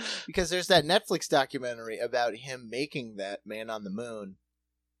 Because there's that Netflix documentary about him making that Man on the Moon.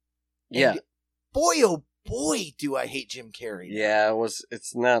 Yeah. And boy, oh boy, do I hate Jim Carrey. Yeah,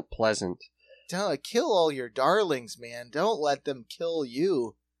 it's not pleasant. Don't kill all your darlings, man. Don't let them kill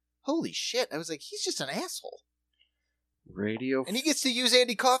you. Holy shit. I was like, he's just an asshole. And he gets to use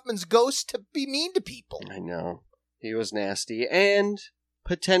Andy Kaufman's ghost to be mean to people. I know. He was nasty. And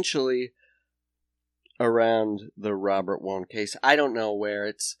potentially around the Robert Wone case. I don't know where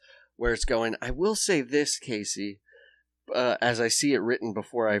it's going. I will say this, Casey, as I see it written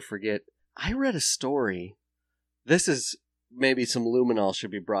before I forget. I read a story. This is maybe some luminol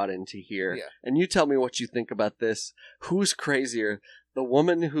should be brought into here. Yeah. And you tell me what you think about this. Who's crazier? The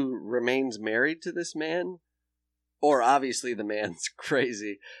woman who remains married to this man? Or obviously the man's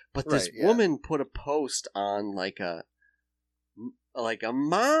crazy. But this woman put a post on like a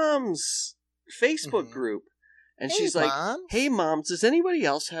mom's Facebook group. And she's like, moms? Hey moms, does anybody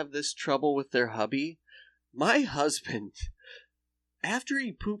else have this trouble with their hubby? My husband, after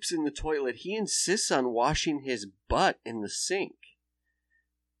he poops in the toilet, he insists on washing his butt in the sink.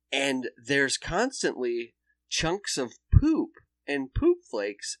 And there's constantly chunks of poop and poop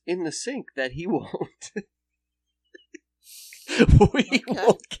flakes in the sink that he won't.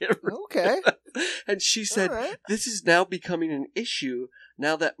 Won't get rid of. And she said, This is now becoming an issue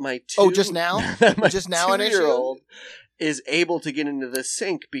now that my just now an issue is able to get into the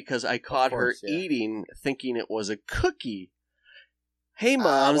sink because I caught her eating thinking it was a cookie. Hey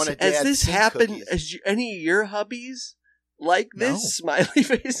moms, has this happened? Has any of your hubbies like this? Smiley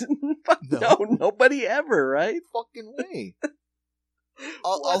face and No, nobody ever, right? Fucking way.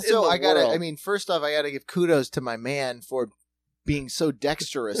 Also, first off, I gotta give kudos to my man for being so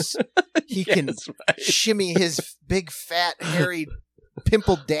dexterous. He can shimmy his big, fat, hairy,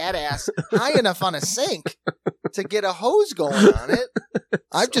 pimpled dad ass high enough on a sink to get a hose going on it.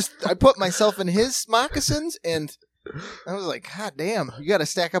 I put myself in his moccasins, and I was like, God damn, you gotta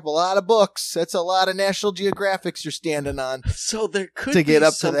stack up a lot of books. That's a lot of National Geographics you're standing on. So there could to get be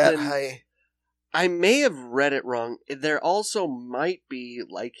up to that high. I may have read it wrong. There also might be,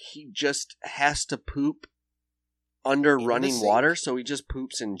 like, he just has to poop under running water, so he just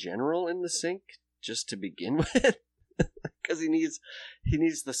poops in general in the sink, just to begin with. Because he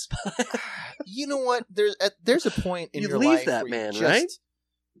needs the spot. You know what? There's a point in your life you leave that man, right?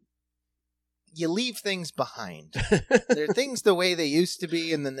 You leave things behind. There are things the way they used to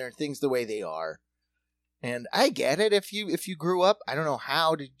be, and then there are things the way they are. And I get it. If you grew up, I don't know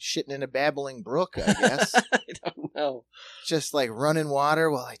how, shitting in a babbling brook, I guess. I don't know. Just like running water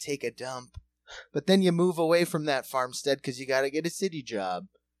while I take a dump. But then you move away from that farmstead because you got to get a city job.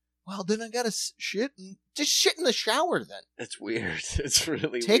 Well, then I got to shit in the shower then. It's weird. It's really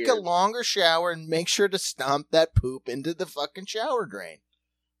weird. Take a longer shower and make sure to stomp that poop into the fucking shower drain.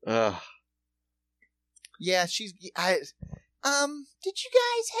 Ugh. Yeah, did you guys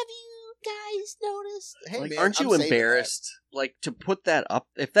noticed? Hey, like, man, aren't you embarrassed? Like, to put that up,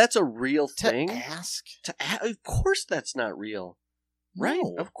 if that's a real thing, of course that's not real, right?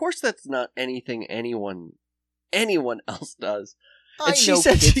 No. Of course that's not anything anyone else does. And she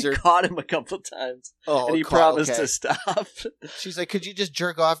said she caught him a couple times, and he promised to stop. She's like, "Could you just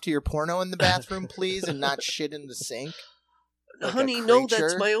jerk off to your porno in the bathroom, please, and not shit in the sink?" Like, honey, no,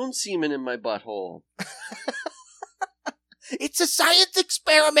 that's my own semen in my butthole. It's a science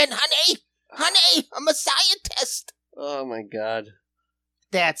experiment, honey. Honey, I'm a scientist. Oh my god,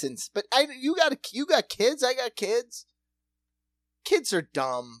 but you got kids. I got kids. Kids are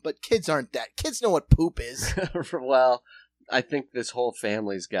dumb, but kids aren't that. Kids know what poop is. Well, I think this whole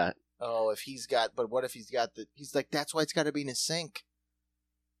family's got. Oh, what if he's got he's like, that's why it's got to be in his sink.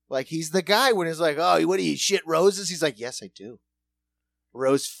 Like, he's the guy when he's like, oh, what do you shit roses? He's like, yes, I do.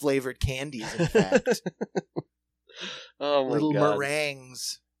 Rose flavored candies, in fact. Oh my little god.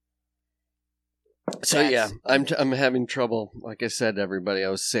 Meringues. So yeah, I'm having trouble. Like I said to everybody, I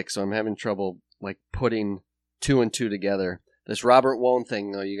was sick, so I'm having trouble like putting two and two together. This Robert Wone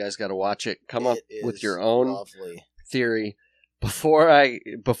thing, though, you guys got to watch it. Come up with your own theory. Before I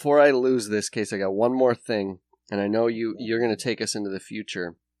lose this case, I got one more thing, and I know you're going to take us into the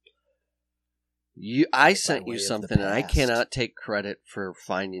future. I sent you something, and I cannot take credit for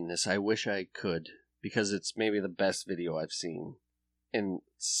finding this. I wish I could, because it's maybe the best video I've seen in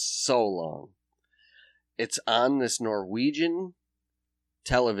so long. It's on this Norwegian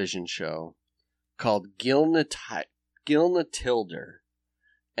television show called Gilna Tilder,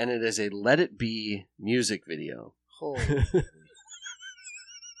 and it is a Let It Be music video. Holy.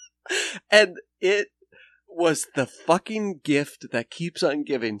 And it was the fucking gift that keeps on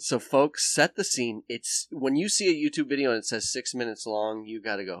giving. So folks, set the scene. It's when you see a YouTube video and it says 6 minutes long, you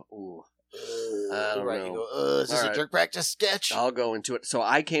gotta go, ooh. I don't know. You go, is this a jerk practice sketch? I'll go into it. So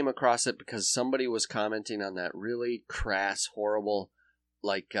I came across it because somebody was commenting on that really crass, horrible,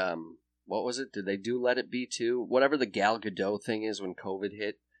 like, what was it? Did they do Let It Be too? Whatever the Gal Gadot thing is when COVID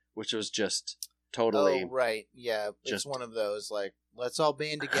hit, which was just totally... Oh, right. Yeah. It's one of those, like, let's all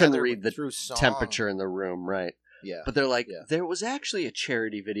band together. Couldn't read the through song. temperature in the room, right? Yeah. But they're like, there was actually a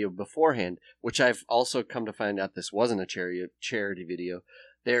charity video beforehand, which I've also come to find out this wasn't a charity video.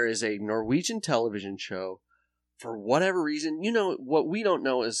 There is a Norwegian television show. For whatever reason, you know, what we don't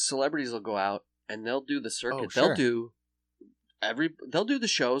know is celebrities will go out and they'll do the circuit. Oh, sure. They'll do the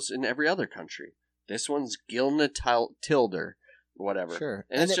shows in every other country. This one's Gilna Tilder, whatever. Sure.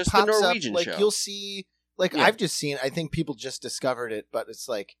 And it's just the Norwegian up, show. You'll see, I've just seen, I think people just discovered it, but it's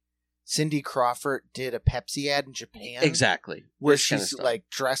like Cindy Crawford did a Pepsi ad in Japan. Exactly. Where she's like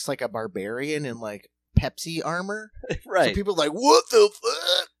dressed like a barbarian in like Pepsi armor. Right. So people are like, what the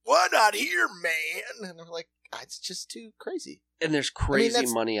fuck? Why not here, man? And they're like, it's just too crazy. And there's crazy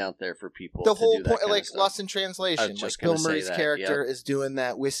money out there for people. The whole to do that point, like Lost in Translation, like Bill Murray's character is doing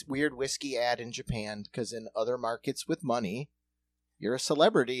that weird whiskey ad in Japan because in other markets with money, you're a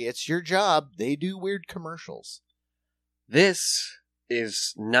celebrity. It's your job. They do weird commercials. This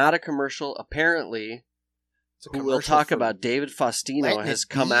is not a commercial. Apparently, who we'll talk about, David Faustino, has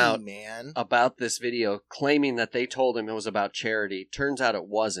come out about this video claiming that they told him it was about charity. Turns out it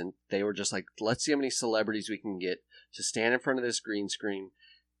wasn't. They were just like, let's see how many celebrities we can get to stand in front of this green screen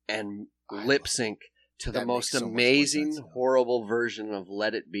and lip sync to the most amazing, horrible version of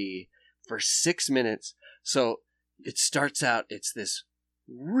Let It Be. for 6 minutes. So it starts out, it's this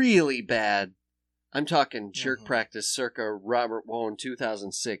really bad, I'm talking jerk practice circa Robert Woen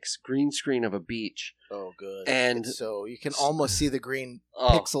 2006, green screen of a beach. Oh, good. And so you can almost see the green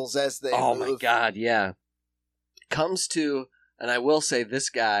pixels as they move. Oh, my God, yeah. Comes to, and I will say this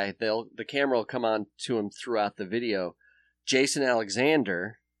guy, the camera will come on to him throughout the video, Jason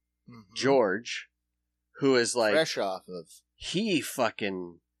Alexander, George, who is like... fresh off of... He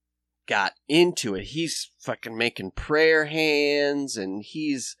fucking got into it. He's fucking making prayer hands, and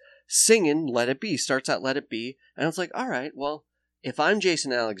he's singing Let It Be. Starts out Let It Be, and it's like, all right, well, if I'm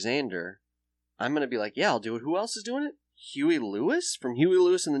Jason Alexander, I'm going to be like, yeah, I'll do it. Who else is doing it? Huey Lewis from Huey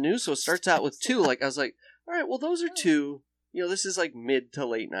Lewis and the News. So it starts out with 2. Like, I was like, all right, well, those are 2. You know, this is like mid to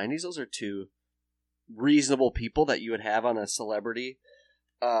late 90s. Those are 2 reasonable people that you would have on a celebrity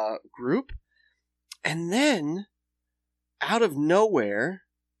group. And then, out of nowhere,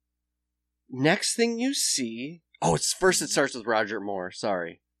 next thing you see... Oh, it starts with Roger Moore,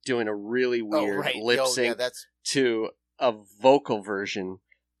 sorry. Doing a really weird lip sync to a vocal version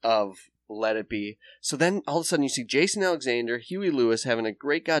of Let It Be. So then, all of a sudden, you see Jason Alexander, Huey Lewis having a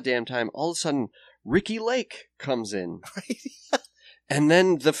great goddamn time. All of a sudden, Ricky Lake comes in. And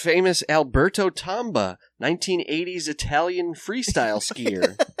then the famous Alberto Tomba, 1980s Italian freestyle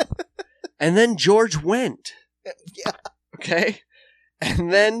skier. And then George Wendt. Yeah. Okay?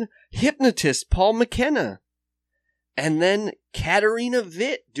 And then hypnotist Paul McKenna. And then Katarina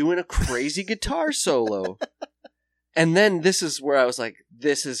Witt doing a crazy guitar solo. And then this is where I was like,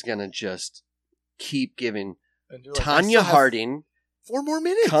 this is going to just keep giving. Tanya Harding 4 more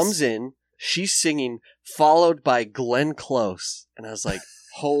minutes. Comes in. She's singing, followed by Glenn Close. And I was like,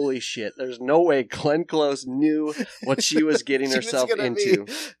 holy shit. There's no way Glenn Close knew what she was getting herself into.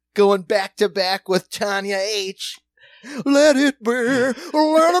 Going back to back with Tanya H. Let it be.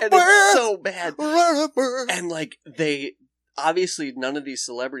 Let it be. It's so bad. Let it be. And like, obviously none of these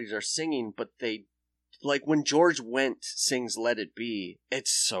celebrities are singing, but like when George Wendt sings Let It Be,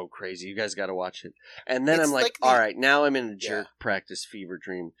 it's so crazy. You guys got to watch it. And then I'm like, all right, now I'm in a jerk practice fever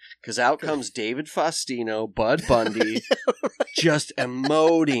dream. Because out comes David Faustino, Bud Bundy, just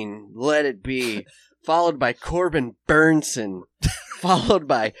emoting Let It Be, followed by Corbin Burnson, followed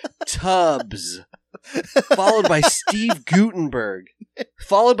by Tubbs, followed by Steve Guttenberg,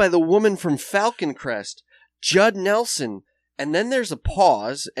 followed by the woman from Falcon Crest, Judd Nelson. And then there's a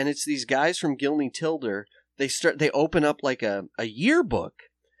pause, and it's these guys from Gilney Tilder. They open up like a yearbook,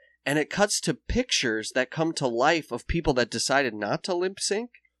 and it cuts to pictures that come to life of people that decided not to lip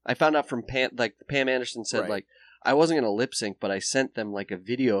sync. I found out from Pam Anderson said, like, I wasn't going to lip sync, but I sent them like a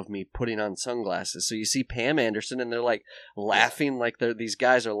video of me putting on sunglasses. So you see Pam Anderson, and they're like laughing, like these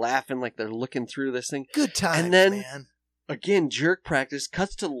guys are laughing, like they're looking through this thing. Good times, and then, man. Again, jerk practice,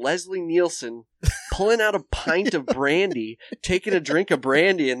 cuts to Leslie Nielsen pulling out a pint of brandy, taking a drink of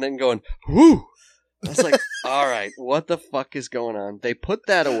brandy, and then going, whoo! I was like, all right, what the fuck is going on? They put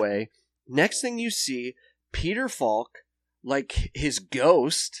that away. Next thing you see, Peter Falk, like his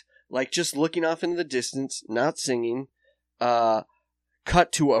ghost, like just looking off into the distance, not singing, cut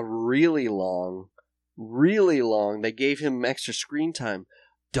to a really long, they gave him extra screen time.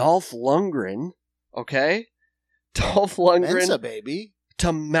 Dolph Lundgren, okay? Dolph Lundgren, Mensa, baby.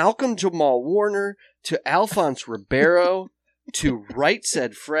 To Malcolm Jamal Warner, to Alphonse Ribeiro, to Right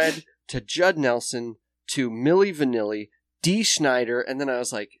Said Fred, to Judd Nelson, to Milli Vanilli, Dee Snider, and then I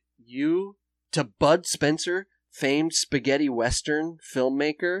was like, to Bud Spencer, famed spaghetti western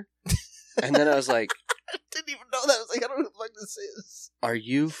filmmaker, and then I was like, I didn't even know that. I was like, I don't know what the fuck this is. Are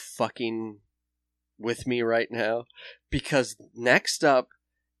you fucking with me right now? Because next up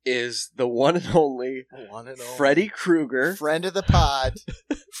is the one and only Freddy Krueger. Friend of the pod,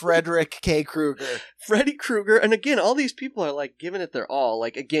 Frederick K. Krueger. Freddy Krueger. And again, all these people are like giving it their all.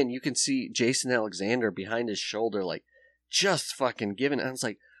 Like, again, you can see Jason Alexander behind his shoulder, like, just fucking giving it. I was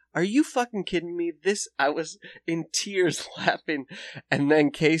like, are you fucking kidding me? I was in tears laughing. And then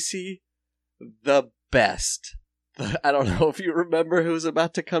Casey, the best. I don't know if you remember who's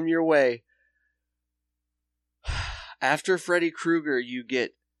about to come your way. After Freddy Krueger, you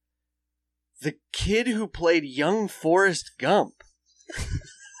get the kid who played young Forrest Gump.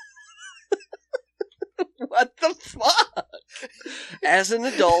 What the fuck? As an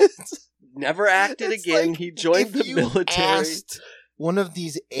adult, never acted again. Like, he joined the military. Asked one of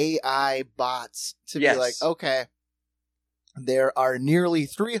these AI bots to be like, okay, there are nearly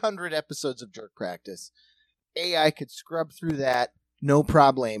 300 episodes of Jerk Practice. AI could scrub through that, no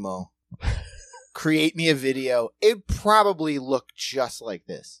problemo. Create me a video. It'd probably look just like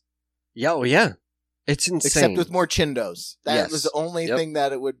this. Yeah, oh yeah. It's insane. Except with more chindos. That was the only thing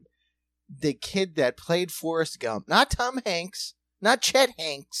that it would... the kid that played Forrest Gump, not Tom Hanks, not Chet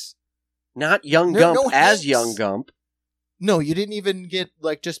Hanks, not Young Gump as Young Gump. No, you didn't even get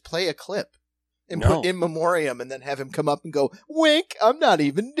just play a clip and put in memoriam, and then have him come up and go, "Wink, I'm not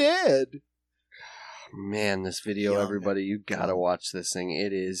even dead." Man, this video, everybody, you gotta watch this thing.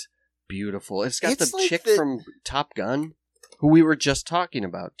 It is beautiful. It's got the chick from Top Gun, who we were just talking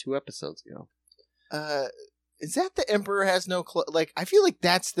about 2 episodes ago. Is that the Emperor Has No Clothes? I feel like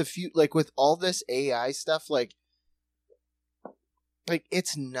that's the with all this AI stuff,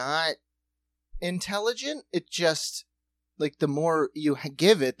 it's not intelligent. It just, the more you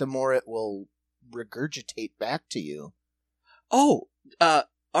give it, the more it will regurgitate back to you. Oh, all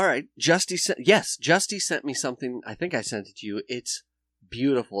right. Justy sent me something. I think I sent it to you. It's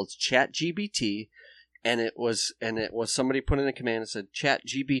beautiful. It's ChatGPT, and it was somebody put in a command and said,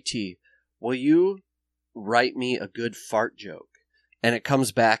 "ChatGPT, will you write me a good fart joke?" And it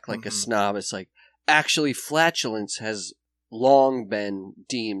comes back like a snob. It's like, actually, flatulence has long been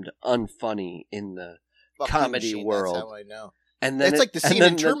deemed unfunny in the comedy world. That's how I know. And then it's like the scene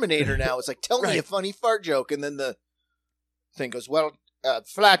in Terminator now. It's like, tell me a funny fart joke, and then the thing goes, well,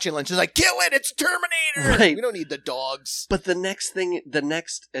 flatulence is like, kill it, it's Terminator. Right. We don't need the dogs. But and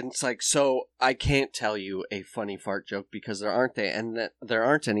it's like, so I can't tell you a funny fart joke because there aren't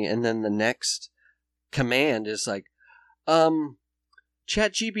any. And then the next command is like,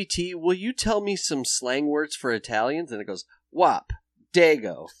 ChatGPT, will you tell me some slang words for Italians? And it goes, wop,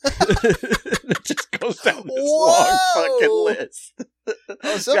 dago. It just goes down this long fucking list.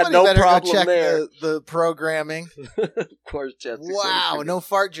 Oh, somebody better go check the programming. Of course, Jesse. Wow, no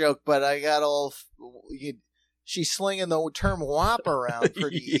fart joke, but I got all... She's slinging the term wop around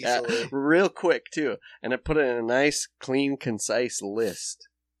pretty easily. Real quick, too. And I put it in a nice, clean, concise list.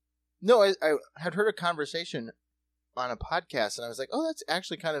 No, I had heard a conversation on a podcast, and I was like, oh, that's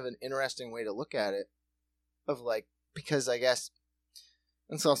actually kind of an interesting way to look at it. Because I guess...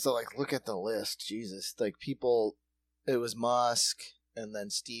 It's also look at the list. Jesus. People... It was Musk, and then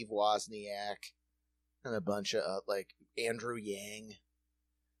Steve Wozniak, and a bunch of, Andrew Yang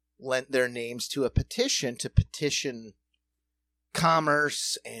lent their names to a petition to petition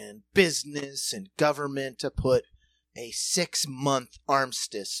commerce and business and government to put a 6-month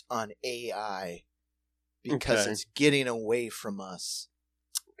armistice on AI because it's getting away from us.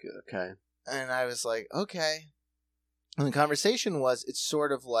 Okay. And I was like, okay. And the conversation was, it's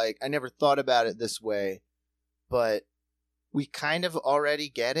sort of I never thought about it this way, but we kind of already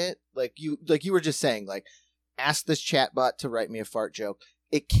get it. Like you were just saying, ask this chatbot to write me a fart joke.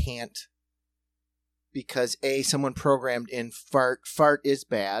 It can't, because someone programmed in fart is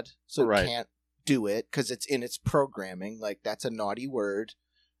bad, so it can't do it because it's in its programming. That's a naughty word.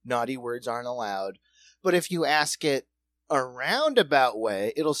 Naughty words aren't allowed. But if you ask it a roundabout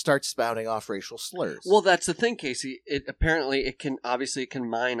way, it'll start spouting off racial slurs. Well, that's the thing, Casey. It can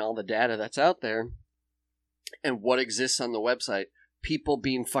mine all the data that's out there. And what exists on the website, people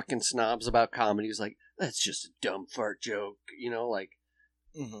being fucking snobs about comedy is that's just a dumb fart joke, I'm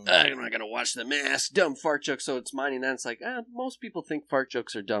not going to watch The Mask, dumb fart joke, so it's mining that. It's most people think fart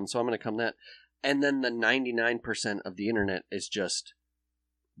jokes are dumb, so I'm going to come that. And then the 99% of the internet is just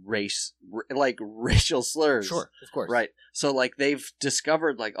racial slurs. Sure, of course. Right. So, they've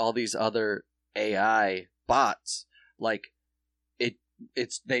discovered, all these other AI bots,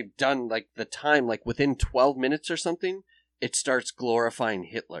 they've done the time within 12 minutes or something, it starts glorifying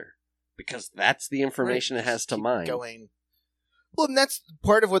Hitler because that's the information it has to mine. Well, and that's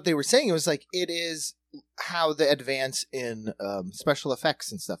part of what they were saying. It was it is how the advance in special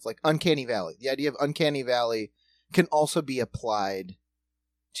effects and stuff, Uncanny Valley. The idea of Uncanny Valley can also be applied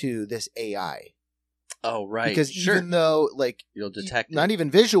to this AI. Oh, right. Because even though you'll detect not even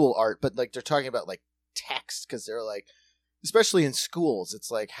visual art, but they're talking about text, because they're especially in schools,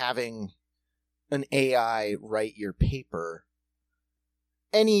 it's having an AI write your paper.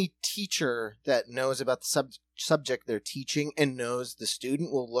 Any teacher that knows about the subject they're teaching and knows the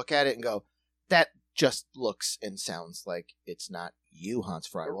student will look at it and go, that just looks and sounds like it's not you, Hans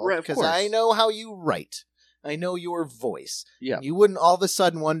Freiwald. Right, because I know how you write. I know your voice. Yeah. You wouldn't all of a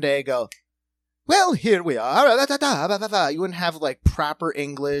sudden one day go, well, here we are. You wouldn't have proper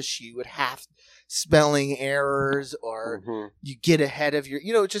English. You would have spelling errors, or you get ahead of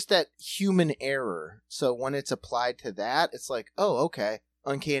your, just that human error. So when it's applied to that, it's oh, okay,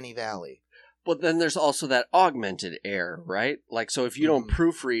 Uncanny Valley. But then there's also that augmented error, right? So if you don't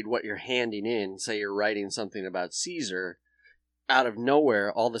proofread what you're handing in, say you're writing something about Caesar, out of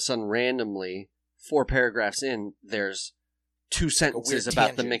nowhere, all of a sudden randomly, 4 paragraphs in, there's 2 sentences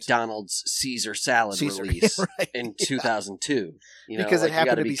about the McDonald's Caesar salad release in 2002. Because it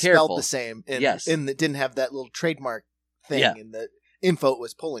happened to be spelled the same. And it didn't have that little trademark thing in the info it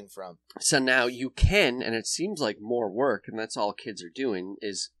was pulling from. So now you can, and it seems like more work, and that's all kids are doing,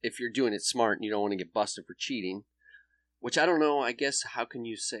 is if you're doing it smart and you don't want to get busted for cheating, which I don't know, I guess, how can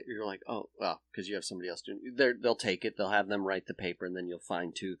you say, you're like, oh, well, because you have somebody else doing it. They'll take it, they'll have them write the paper, and then you'll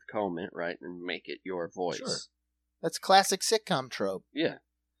fine-tooth comb it, right, and make it your voice. Sure. That's classic sitcom trope. Yeah.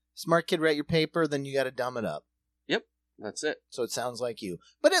 Smart kid write your paper, then you got to dumb it up. Yep, that's it. So it sounds like you.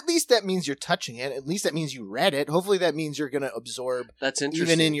 But at least that means you're touching it. At least that means you read it. Hopefully that means you're going to absorb. That's interesting.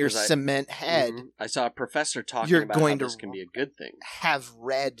 Even in your cement head. I saw a professor talking about how this can be a good thing. Have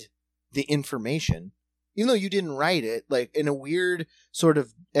read the information. Even though you didn't write it, like in a weird sort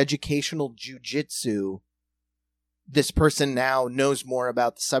of educational jujitsu, this person now knows more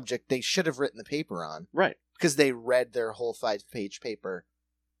about the subject they should have written the paper on. Right. Because they read their whole 5-page paper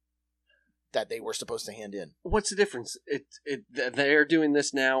that they were supposed to hand in. What's the difference? They're doing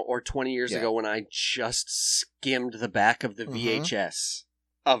this now or 20 years ago when I just skimmed the back of the VHS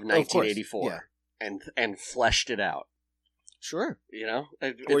of 1984 and fleshed it out. Sure.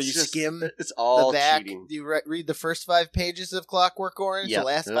 Or you skim it's all the back. cheating. You read the first 5 pages of Clockwork Orange, the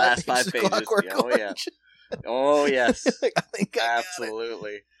last 5 pages of Clockwork Orange. Oh, yes. I think I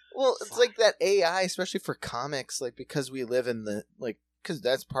absolutely. Well, it's like that AI, especially for comics, like because we live in the, like, because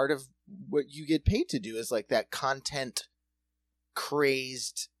that's part of what you get paid to do is like that content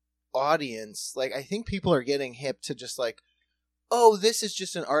crazed audience. Like, I think people are getting hip to just like, oh, this is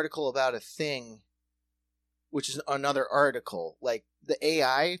just an article about a thing, which is another article. Like the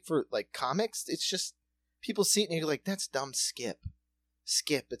AI for like comics, it's just people see it and you're like, that's dumb. Skip.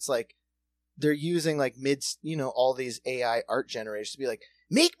 It's like they're using like all these AI art generators to be like,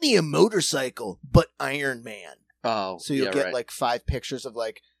 make me a motorcycle, but Iron Man. Oh, so you'll get like 5 pictures of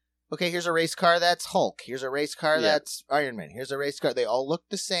like, okay, here's a race car that's Hulk. Here's a race car that's Iron Man. Here's a race car. They all look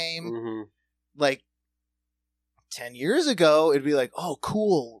the same. Mm-hmm. Like 10 years ago, it'd be like, oh,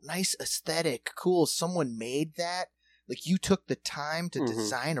 cool, nice aesthetic, cool. Someone made that. Like you took the time to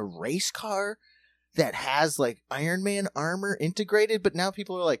design a race car that has like Iron Man armor integrated. But now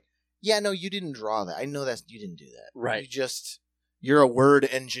people are like, yeah, no, you didn't draw that. I know that you didn't do that. Right. You're a word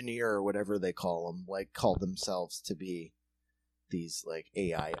engineer or whatever they call them, like call themselves to be these like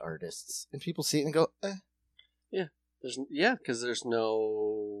AI artists. And people see it and go, eh. Yeah. Because there's no,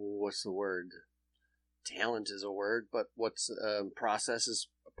 what's the word? Talent is a word, but what's process is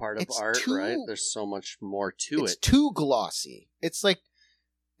a part of art, right? There's so much more to it. It's too glossy. It's like,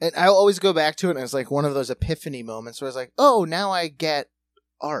 and I always go back to it, and it's like one of those epiphany moments where it's like, oh, now I get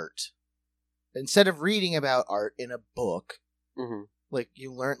art. Instead of reading about art in a book, like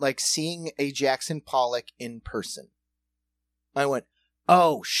you learn, like seeing a Jackson Pollock in person. I went,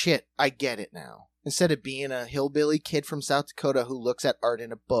 oh shit, I get it now. Instead of being a hillbilly kid from South Dakota who looks at art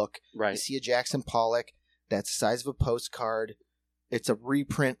in a book, you see a Jackson Pollock that's the size of a postcard. It's a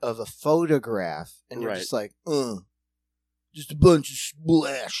reprint of a photograph, and you're just like, just a bunch of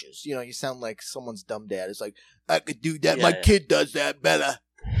splashes. You sound like someone's dumb dad. It's like, I could do that. My kid does that better.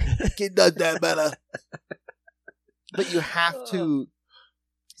 Kid does that better. But you have to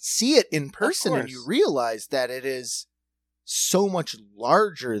see it in person, and you realize that it is so much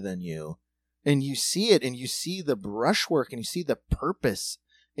larger than you. And you see it, and you see the brushwork, and you see the purpose,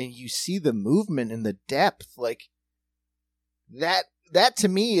 and you see the movement and the depth. Like that to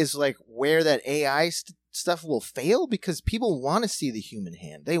me is like where that AI stuff will fail, because people want to see the human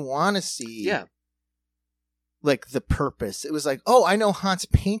hand. They want to see, like the purpose. It was like, oh, I know Hans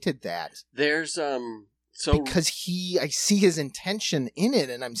painted that. There's because I see his intention in it,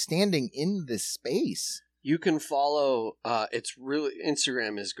 and I'm standing in this space. You can follow, it's really,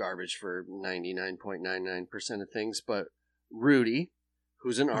 Instagram is garbage for 99.99% of things, but Rudy,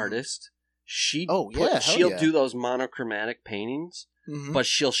 who's an artist, she'll do those monochromatic paintings, but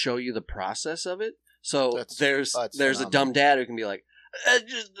she'll show you the process of it. So there's a dumb dad who can be like,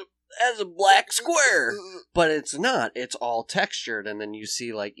 that's a black square, but it's not. It's all textured, and then you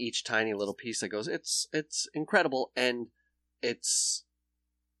see like each tiny little piece that goes, it's incredible, and it's...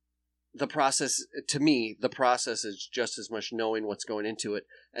 The process, to me, is just as much knowing what's going into it.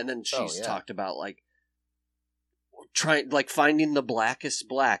 And then she's talked about, like, finding the blackest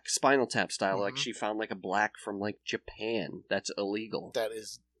black, Spinal Tap style. Like, she found, like, a black from, like, Japan. That's illegal.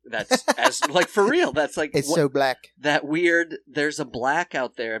 That's, as like, for real. That's, like... It's so black. That weird... There's a black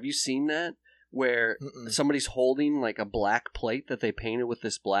out there. Have you seen that? Where somebody's holding, like, a black plate that they painted with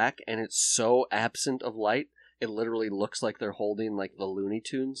this black, and it's so absent of light, it literally looks like they're holding, like, the Looney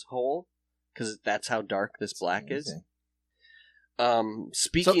Tunes hole, because that's how dark this black is. So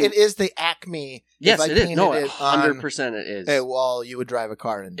it is the Acme. Yes, it is. No, 100% it is. A wall, you would drive a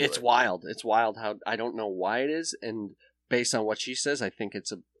car into It's wild. It's wild how I don't know why it is, and based on what she says, I think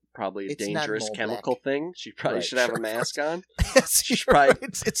it's probably a dangerous chemical thing. She probably should have a mask on. Yes, she probably.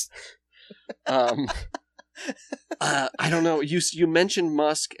 It's I don't know. You mentioned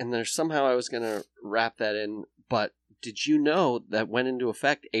Musk, and there's somehow I was going to wrap that in, but did you know that went into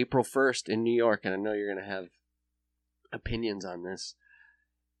effect April 1st in New York? And I know you're going to have opinions on this.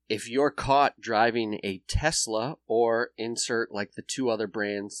 If you're caught driving a Tesla or insert like the two other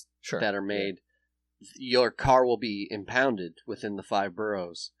brands that are made, your car will be impounded within the 5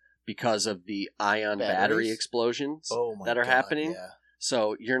 boroughs because of the ion battery explosions that are happening. Yeah.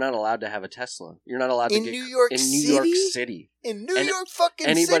 So you're not allowed to have a Tesla. You're not allowed to get New York City. In New York fucking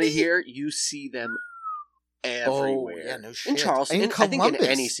anybody city? Here, you see them everywhere. Oh, yeah, no shit. In Charleston, I think in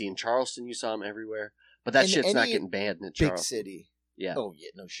any scene. In Charleston, you saw them everywhere. But that shit's not getting banned in Charleston. Big city. Yeah. Oh, yeah,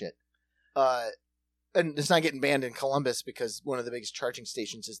 no shit. And it's not getting banned in Columbus because one of the biggest charging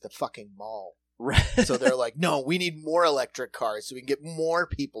stations is the fucking mall. Right. So they're like, no, we need more electric cars so we can get more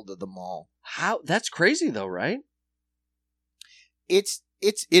people to the mall. How? That's crazy though, right? It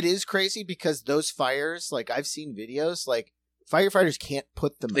is crazy because those fires, like I've seen videos, like firefighters can't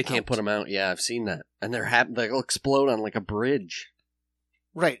put them out. They can't put them out. Yeah, I've seen that. And they'll explode on like a bridge.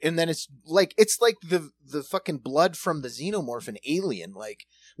 Right, and then it's like the fucking blood from the xenomorph in Alien. Like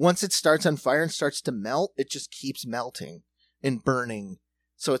once it starts on fire and starts to melt, it just keeps melting and burning.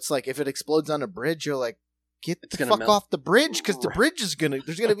 So it's like if it explodes on a bridge, you're like, get the fuck off the bridge because the bridge is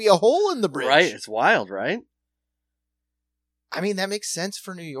there's gonna be a hole in the bridge. Right, it's wild, right? I mean, that makes sense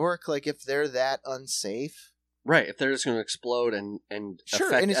for New York. Like if they're that unsafe, right? If they're just going to explode and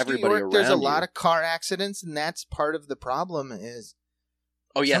affect and everybody New York, around, there's a lot of car accidents, and that's part of the problem. Is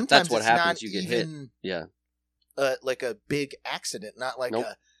oh yeah, that's what happens. You get hit. Yeah, like a big accident, not like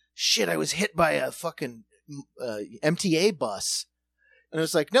a shit. I was hit by a fucking MTA bus, and it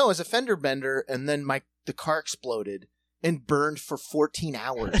was like no, it was a fender bender, and then the car exploded and burned for 14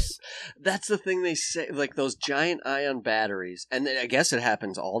 hours. That's the thing they say, like those giant ion batteries. And I guess it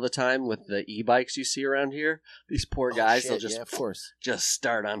happens all the time with the e-bikes you see around here. These poor guys, they'll just, of course, just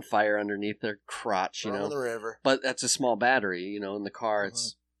start on fire underneath their crotch, you know. The river. But that's a small battery, you know. In the car,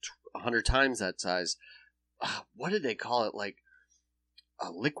 it's 100 times that size. What did they call it? Like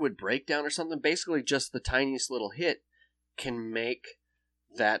a liquid breakdown or something? Basically, just the tiniest little hit can make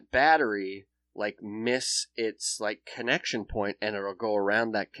that battery like miss its like connection point, and it'll go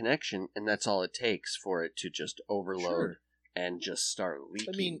around that connection, and that's all it takes for it to just overload and just start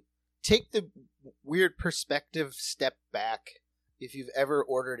leaking. I mean, take the weird perspective step back. If you've ever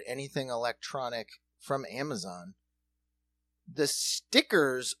ordered anything electronic from Amazon, the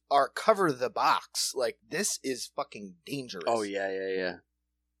stickers cover the box. Like, this is fucking dangerous. Oh yeah.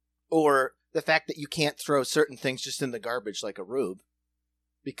 Or the fact that you can't throw certain things just in the garbage like a Rube.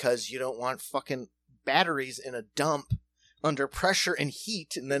 Because you don't want fucking batteries in a dump under pressure and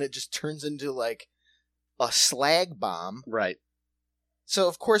heat, and then it just turns into like a slag bomb. Right. So,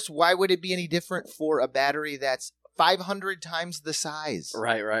 of course, why would it be any different for a battery that's 500 times the size?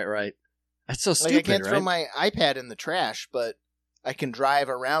 Right. That's so stupid, I can't throw my iPad in the trash, but I can drive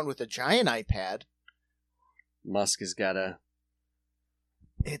around with a giant iPad. Musk has got a...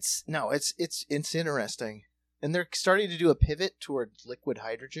 It's interesting. And they're starting to do a pivot toward liquid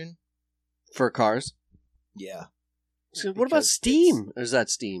hydrogen. For cars? Yeah. So what about steam? Or is that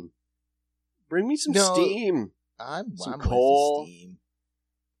steam? Bring me some steam. I'm coal. Steam.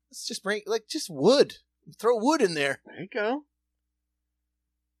 Let's just bring, just wood. Throw wood in there. There you go.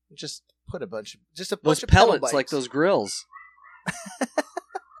 Just put a bunch of those pellets, like those grills.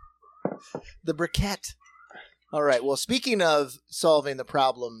 The briquette. All right. Well, speaking of solving the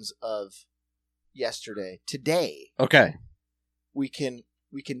problems of yesterday, today, okay, we can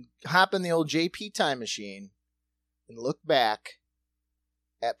hop in the old JP time machine and look back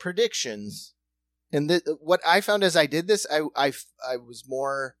at predictions. And what I found as I did this, I was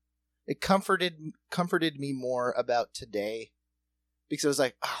more. It comforted me more about today, because I was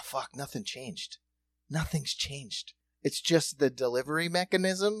like, oh fuck, nothing changed. Nothing's changed. It's just the delivery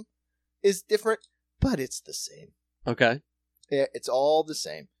mechanism is different, but it's the same. Okay. Yeah, it's all the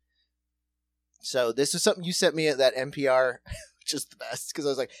same. So this is something you sent me at that NPR, which is the best, because I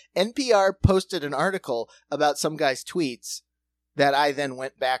was like, NPR posted an article about some guy's tweets that I then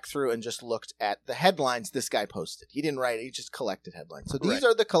went back through and just looked at the headlines this guy posted. He didn't write it, he just collected headlines. So these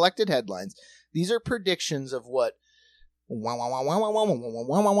are the collected headlines. These are predictions of what the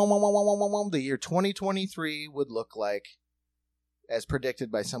year 2023 would look like as predicted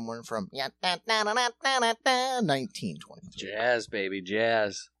by someone from 1923. Jazz, baby,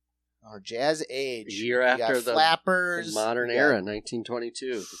 jazz. Our jazz age. A year after the flappers, modern era,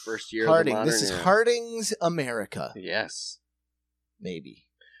 1922, the first year Harding. of the modern This is era. Harding's America. Yes. Maybe.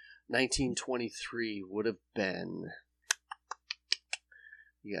 1923 would have been...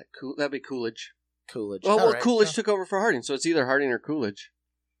 Yeah, that'd be Coolidge. Coolidge. Oh, well, right. Coolidge took over for Harding, so it's either Harding or Coolidge.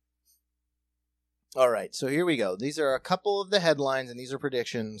 All right, so here we go. These are a couple of the headlines, and these are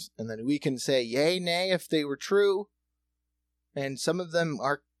predictions, and then we can say yay, nay if they were true, and some of them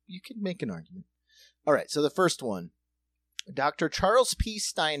are, you can make an argument. All right, so the first one, Dr. Charles P.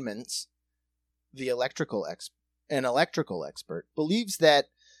 Steinmetz, an electrical expert, believes that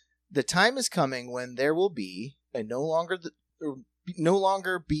the time is coming when there will be no longer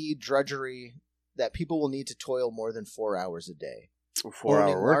be drudgery, that people will need to toil more than 4 hours a day. A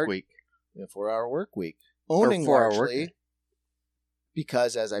 4-hour work week. A 4-hour work week. Owning largely,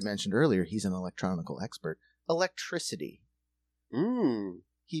 because, as I mentioned earlier, he's an electronical expert, electricity.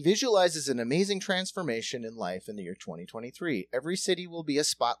 He visualizes an amazing transformation in life in the year 2023. Every city will be a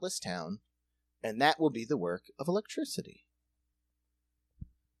spotless town, and that will be the work of electricity.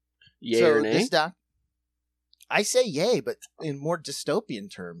 Yay or nay? I say yay, but in more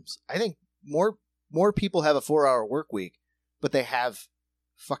dystopian terms. I think more people have a 4-hour work week, but they have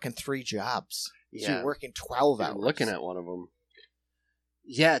fucking 3 jobs. Yeah. So you're working 12 hours. I'm looking at one of them.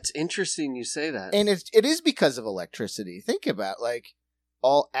 Yeah, it's interesting you say that. And it is because of electricity. Think about, like,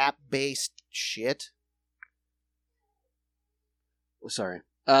 all app-based shit. Sorry.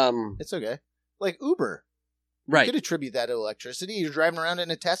 It's okay. Like Uber. Right. You could attribute that to electricity. You're driving around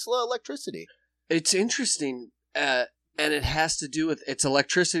in a Tesla, electricity. It's interesting, and it has to do with, it's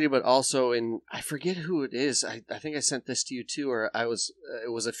electricity, but also in, I forget who it is. I think I sent this to you too, or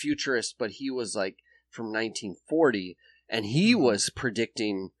it was a futurist, but he was like from 1940, and he was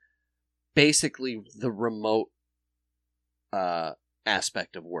predicting basically the remote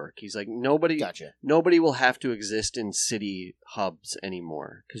aspect of work. He's like, nobody will have to exist in city hubs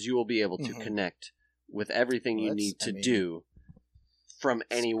anymore, because you will be able to connect with everything you need to do from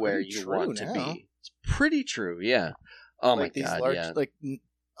anywhere you want to be. It's pretty true, yeah. Oh like my God, large, yeah. Like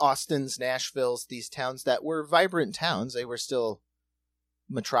Austin's, Nashville's, these towns that were vibrant towns, they were still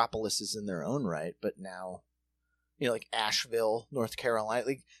metropolises in their own right, but now, like Asheville, North Carolina,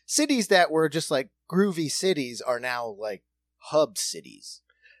 like cities that were just like groovy cities are now like hub cities.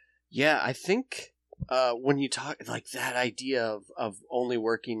 Yeah, I think when you talk like that idea of only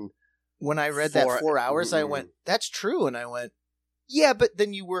working, when I read that 4 hours, I went, that's true. And I went, yeah, but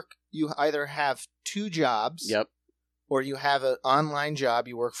then you either have 2 jobs. Yep. Or you have an online job,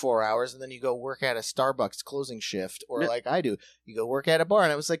 you work 4 hours, and then you go work at a Starbucks closing shift. Or like I do, you go work at a bar.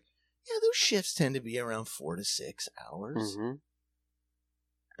 And I was like, yeah, those shifts tend to be around 4 to 6 hours. Mm-hmm.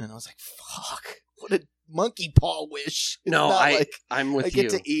 And I was like, fuck, what a monkey paw wish. It's I'm with you. I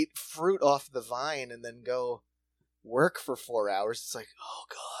get to eat fruit off the vine and then go work for 4 hours. It's like, oh,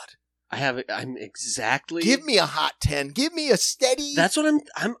 God. I'm exactly. Give me a hot 10. Give me a steady. That's what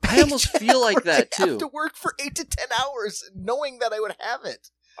I almost feel like that too. I have to work for 8 to 10 hours, knowing that I would have it.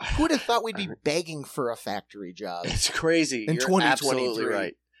 Who would have thought we'd be begging for a factory job? It's crazy. In 2023, absolutely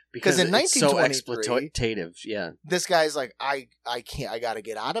right. Because in 1923, so exploitative. Yeah. This guy's like, I can't. I got to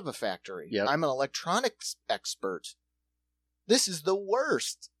get out of a factory. Yep. I'm an electronics expert. This is the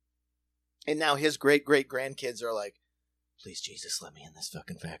worst. And now his great grandkids are like, please, Jesus, let me in this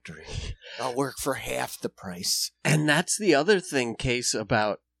fucking factory. I'll work for half the price. And that's the other thing, Case,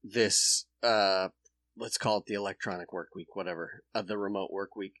 about this, let's call it the electronic work week, whatever, the remote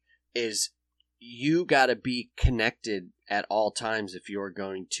work week, is you got to be connected at all times if you're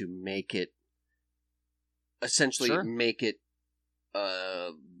going to make it, essentially make it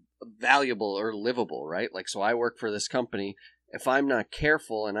valuable or livable, right? Like, so I work for this company. If I'm not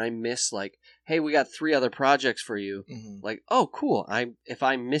careful and I miss, like, hey, we got 3 other projects for you, like, oh, cool. If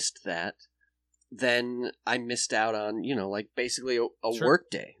I missed that, then I missed out on, like, basically a work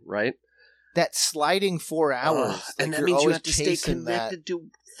day, right? That sliding 4 hours. And that means you have to stay connected to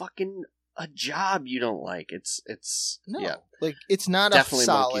fucking a job you don't like. It's like, it's not definitely a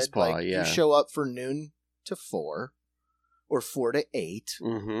solid, monkey's paw, like, you show up for noon to 4 or 4 to 8.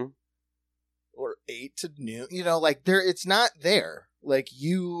 Mm-hmm. Or 8 to noon, like it's not there. Like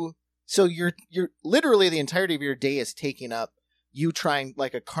so you're literally the entirety of your day is taking up you trying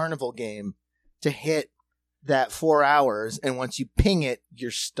like a carnival game to hit that 4 hours, and once you ping it,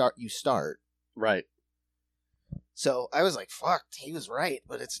 you start. Right. So I was like, fuck, he was right,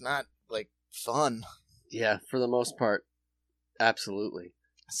 but it's not like fun. Yeah, for the most part, absolutely.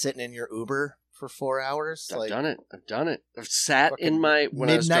 Sitting in your Uber for 4 hours? I've done it. I've sat in when I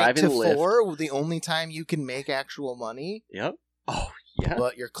was midnight driving to Lyft. 4, the only time you can make actual money. Yep. Oh, yeah.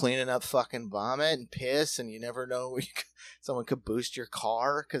 But you're cleaning up fucking vomit and piss, and you never know someone could boost your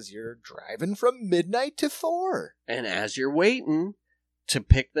car because you're driving from midnight to 4. And as you're waiting to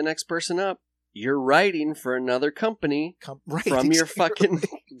pick the next person up, you're writing for another company from your fucking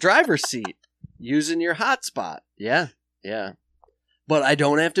driver's seat using your hotspot. Yeah. Yeah. But I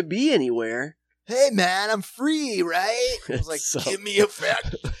don't have to be anywhere. Hey, man, I'm free, right? I was like, give me a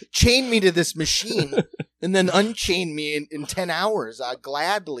chain me to this machine and then unchain me in 10 hours.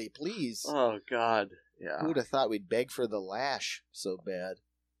 Gladly, please. Oh, God. Yeah. Who would have thought we'd beg for the lash so bad?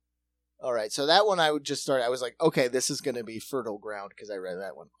 All right, so that one I would just start. I was like, okay, this is going to be fertile ground because I read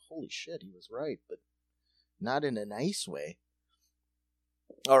that one. Holy shit, he was right, but not in a nice way.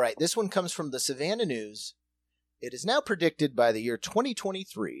 All right, this one comes from the Savannah News. It is now predicted by the year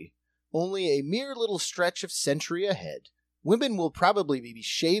 2023, only a mere little stretch of century ahead, women will probably be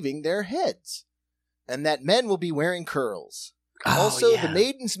shaving their heads, and that men will be wearing curls. Also, the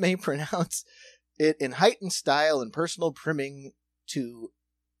maidens may pronounce it in heightened style and personal primming to...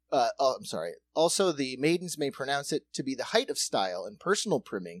 Also, the maidens may pronounce it to be the height of style and personal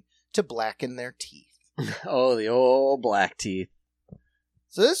primming to blacken their teeth. Oh, the old black teeth.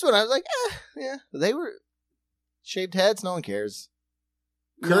 So this one, I was like, yeah, they were shaved heads. No one cares.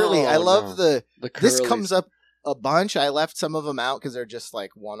 Curly. I love the this comes up a bunch. I left some of them out because they're just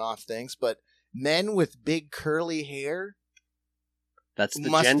like one-off things. But men with big curly hair. That's the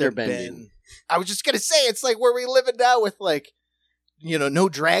gender bending. I was just gonna say it's like where we live it now with like, no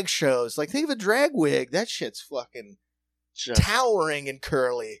drag shows. Like they have a drag wig. That shit's fucking towering and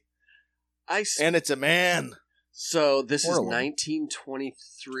curly. And it's a man. So this is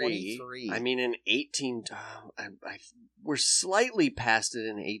 1923. I mean, in we're slightly past it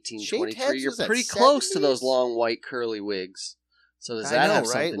in 1823. You're pretty close to those long white curly wigs. So does that have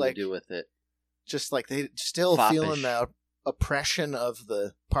something to do with it? Just like they still feeling the oppression of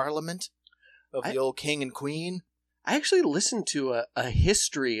the parliament of the old king and queen. I actually listened to a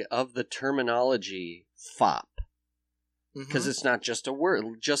history of the terminology fop. Because it's not just a word.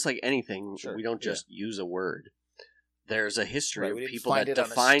 Just like anything, we don't just use a word. There's a history of people that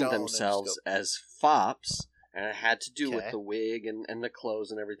defined themselves as fops, and it had to do with the wig and the clothes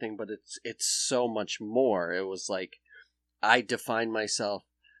and everything, but it's so much more. It was like, I define myself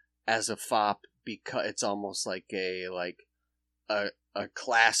as a fop because it's almost like a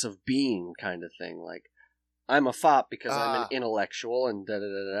class of being kind of thing. Like, I'm a fop because I'm an intellectual and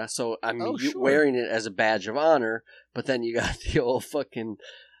da-da-da-da. So I'm wearing it as a badge of honor, but then you got the old fucking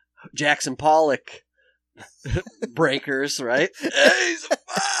Jackson Pollock breakers, right? Hey, he's a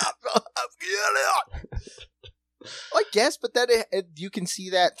fop! I guess, but then you can see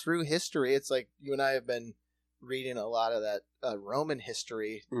that through history. It's like you and I have been reading a lot of that Roman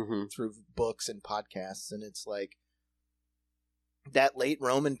history through books and podcasts, and it's like that late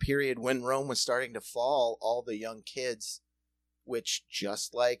Roman period when Rome was starting to fall, all the young kids, which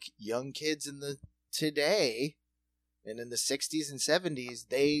just like young kids in the today and in the 60s and 70s,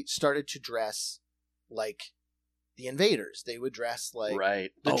 they started to dress like the invaders. They would dress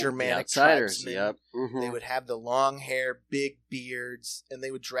like the Germanic tribesmen. Yep. They would have the long hair, big beards, and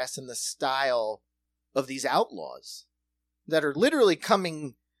they would dress in the style of these outlaws that are literally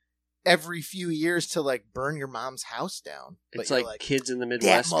coming every few years to like burn your mom's house down. It's like kids in the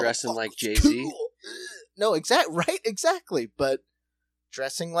Midwest dressing like Jay-Z. Cool. No, exactly. But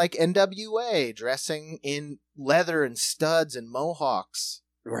dressing like NWA, dressing in leather and studs and mohawks.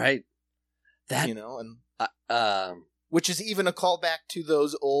 Right. That and which is even a callback to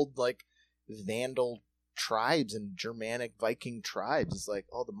those old like Vandal tribes and Germanic Viking tribes. It's like,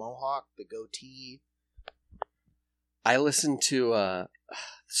 the mohawk, the goatee. I listened to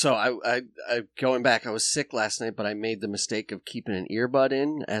so I going back, I was sick last night, but I made the mistake of keeping an earbud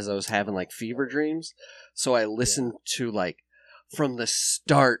in as I was having like fever dreams. So I listened to like from the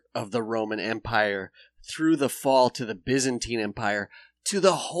start of the Roman Empire through the fall to the Byzantine Empire to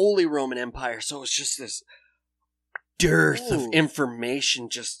the Holy Roman Empire. So it's just this dearth of information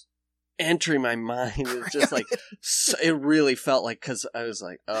just entering my mind. It's just like, it really felt like, because I was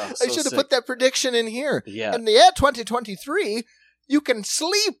like, I should have put that prediction in here. Yeah. In the year 2023, you can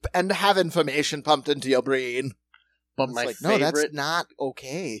sleep and have information pumped into your brain. But my favorite... No, that's not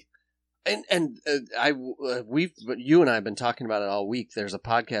okay. And you and I have been talking about it all week. There's a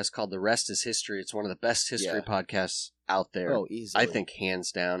podcast called The Rest is History. It's one of the best history podcasts out there. Oh, easily. I think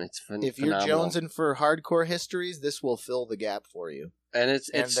hands down, it's phenomenal. If you're jonesing for hardcore histories, this will fill the gap for you. And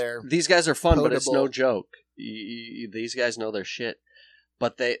these guys are fun, but it's no joke. These guys know their shit.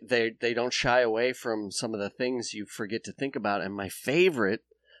 but they don't shy away from some of the things you forget to think about. And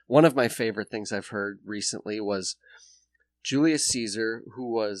one of my favorite things I've heard recently was Julius Caesar,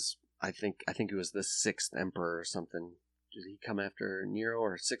 who was, I think he was the 6th emperor or something. Did he come after Nero,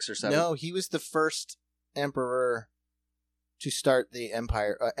 or 6 or 7? No, he was the first emperor to start the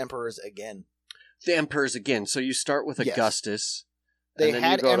emperors again. The emperors again. So you start with Augustus. They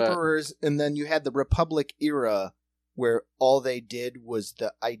had emperors, and then you had the Republic era, where all they did was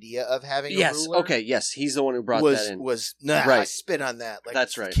the idea of having a ruler. Okay, yes, he's the one who brought that in. Right. I spit on that. Like,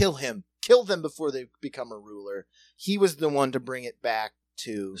 that's right. Kill him. Kill them before they become a ruler. He was the one to bring it back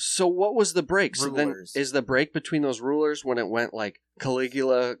to. So what was the break? Rulers. So then, is the break between those rulers when it went like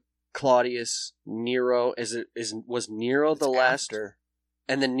Caligula, Claudius, Nero? Was Nero the last? After.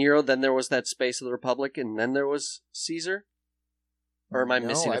 And then Nero, then there was that space of the Republic, and then there was Caesar? Or am I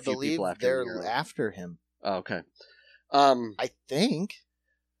missing a few people after Nero? They're after him. Oh, okay. I think.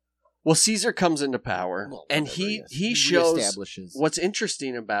 Well, Caesar comes into power, and he shows what's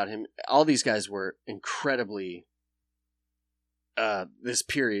interesting about him. All these guys were incredibly. This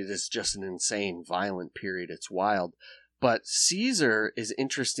period is just an insane, violent period. It's wild, but Caesar is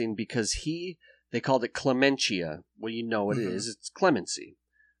interesting because they called it clementia. Well, you know what it is. It's clemency,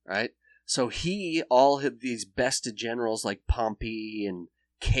 right? So all had these bested generals like Pompey and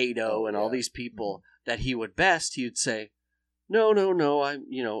Cato and all these people that he would say, no,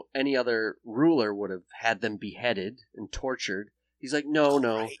 any other ruler would have had them beheaded and tortured. He's like,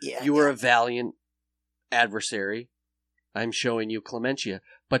 no, you were a valiant adversary. I'm showing you clementia.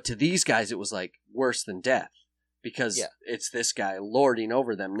 But to these guys, it was like worse than death because it's this guy lording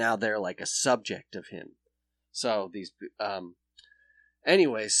over them. Now they're like a subject of him. So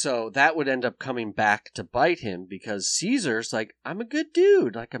anyway, so that would end up coming back to bite him because Caesar's like, I'm a good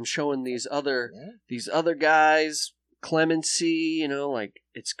dude. Like, I'm showing these other guys clemency, like,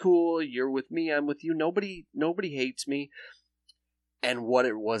 it's cool. You're with me. I'm with you. Nobody hates me. And what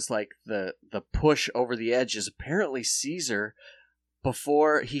it was like, the push over the edge is apparently Caesar,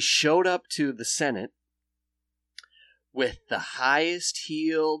 before he showed up to the Senate with the highest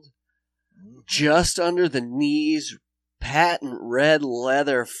heeled, just under the knees, patent red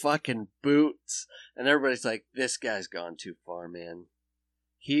leather fucking boots. And everybody's like, this guy's gone too far, man.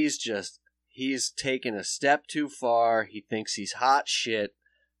 He's taken a step too far. He thinks he's hot shit.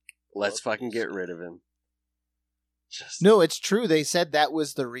 Let's fucking get rid of him. No, it's true. They said that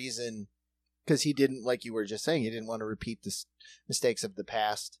was the reason, because he didn't, like you were just saying, he didn't want to repeat the mistakes of the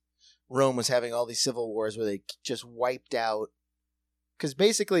past. Rome was having all these civil wars where they just wiped out, because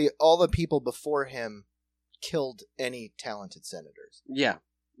basically all the people before him killed any talented senators. Yeah,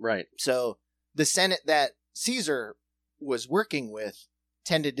 right. So the Senate that Caesar was working with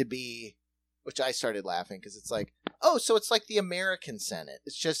tended to be, which I started laughing, because it's like, oh, so it's like the American Senate.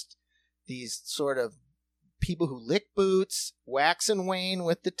 It's just these sort of people who lick boots, wax and wane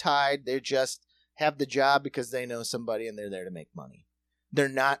with the tide. They just have the job because they know somebody and they're there to make money. They're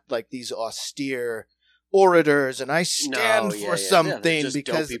not like these austere orators and I stand for something,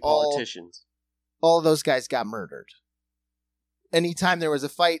 because politicians. All those guys got murdered. Anytime there was a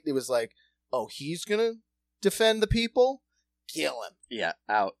fight, it was like, oh, he's going to defend the people? Kill him. Yeah,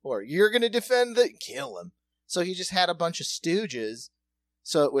 out. Or you're going to defend kill him. So he just had a bunch of stooges.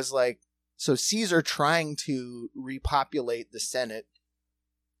 So it was like, so Caesar trying to repopulate the Senate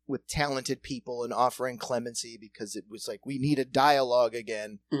with talented people and offering clemency because it was like, we need a dialogue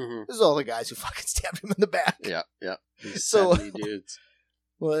again. Mm-hmm. This is all the guys who fucking stabbed him in the back. Yeah. These so dudes.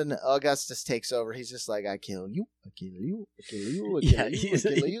 When Augustus takes over, he's just like, I kill you, I kill you, I kill you, I kill you, I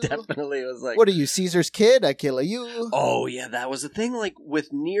kill you. He definitely was like, what are you, Caesar's kid? I kill you. Oh, yeah, that was the thing. Like, with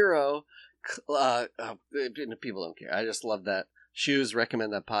Nero, people don't care. I just love that. Shoes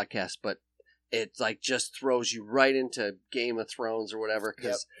recommend that podcast, but it like just throws you right into Game of Thrones or whatever,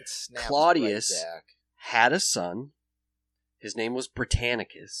 because Claudius had a son. His name was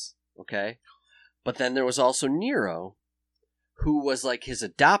Britannicus, okay? But then there was also Nero, who was like his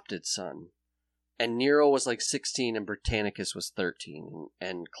adopted son. And Nero was like 16 and Britannicus was 13.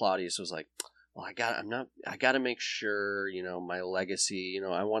 And Claudius was like, well, I gotta make sure, my legacy,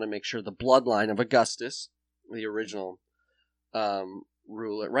 I want to make sure the bloodline of Augustus, the original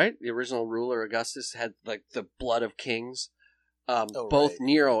ruler, right? The original ruler, Augustus, had like the blood of kings. Both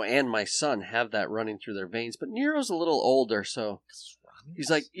Nero and my son have that running through their veins, but Nero's a little older, so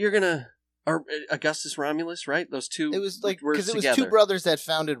he's like, you're gonna... Or Augustus Romulus, right? Those two. It was like, because it was two brothers that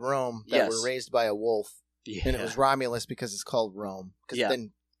founded Rome that were raised by a wolf. Yeah. And it was Romulus because it's called Rome. Because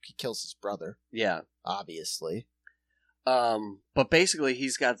then he kills his brother. Yeah. Obviously. But basically,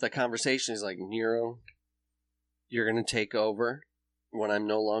 he's got the conversation. He's like, Nero, you're going to take over. when I'm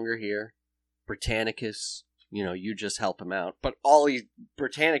no longer here, Britannicus, you just help him out. But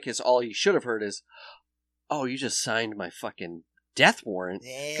Britannicus, all he should have heard is, oh, you just signed my fucking death warrant.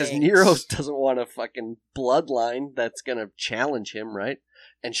 Because Nero doesn't want a fucking bloodline that's going to challenge him, right?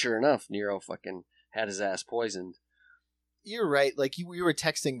 And sure enough, Nero fucking had his ass poisoned. You're right. Like, we were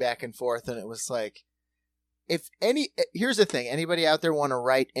texting back and forth, and it was like, here's the thing. Anybody out there want to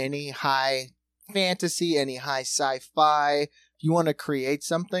write any high fantasy, any high sci-fi, if you want to create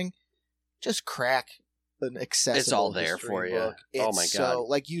something, just crack an accessible It's all there for you. Book. Oh my God. So,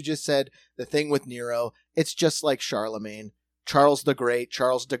 like you just said, the thing with Nero, it's just like Charlemagne, Charles the Great,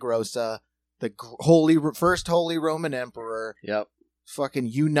 Charles de Grossa, the first Holy Roman Emperor. Yep. Fucking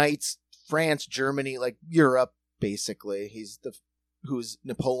unites France, Germany, like Europe, basically. He's who's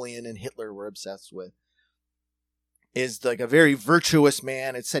Napoleon and Hitler were obsessed with. Is like a very virtuous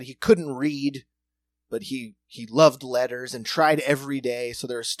man. It said he couldn't read, but he loved letters and tried every day. So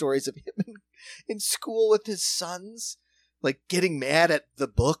there are stories of him in school with his sons, like getting mad at the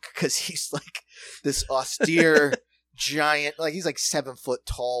book because he's like this austere giant, like he's like 7 foot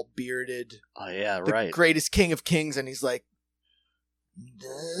tall, bearded. Oh yeah, the right. Greatest king of kings, and he's like,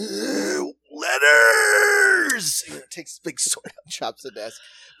 letters. Takes a big sword out and chops the desk.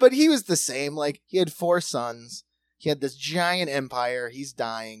 But he was the same. Like, he had 4 sons. He had this giant empire. He's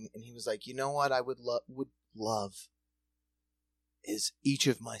dying, and he was like, you know what I would love is each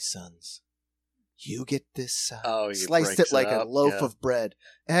of my sons. You get this sliced it like a loaf of bread.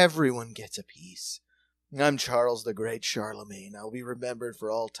 Everyone gets a piece. I'm Charles the Great, Charlemagne. I'll be remembered for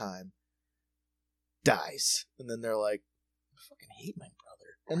all time. Dies. And then they're like, I fucking hate my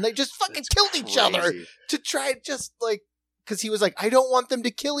brother. And they just fucking killed each other to try just like, because he was like, I don't want them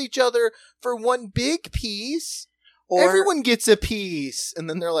to kill each other for one big piece. Or everyone gets a piece. And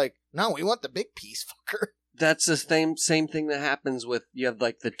then they're like, no, we want the big piece, fucker. That's the same thing that happens with, you have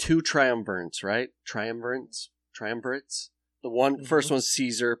like the 2 triumvirates, right? Triumvirates? The one, first one's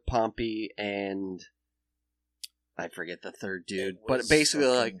Caesar, Pompey, and I forget the third dude. But basically,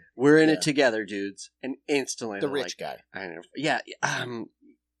 like, we're in it together, dudes. And instantly, the rich guy. I don't know. Yeah.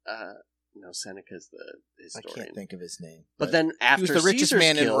 No, Seneca's the historian. I can't think of his name. But then after he was the richest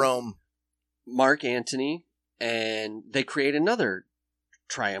man in Rome. Mark Antony, and they create another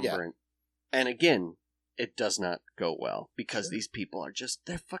triumvirate. Yeah. And again, it does not go well because these people are just,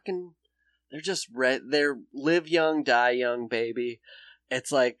 they're live young, die young, baby.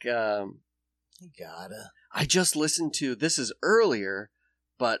 It's like, you gotta. I just listened to, this is earlier,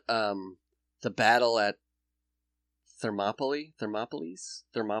 but the battle at Thermopylae, the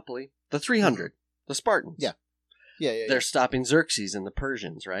 300, the Spartans. Yeah. They're stopping Xerxes and the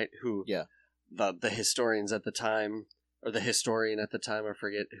Persians, right? Who, the historians at the time, or the historian at the time, I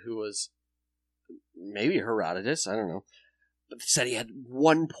forget who was, maybe Herodotus, I don't know, but said he had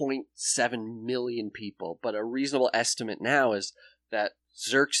 1.7 million people. But a reasonable estimate now is that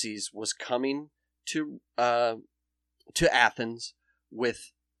Xerxes was coming to Athens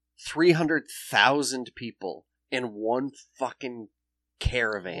with 300,000 people in one fucking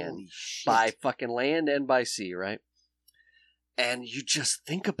caravan by fucking land and by sea, right? And you just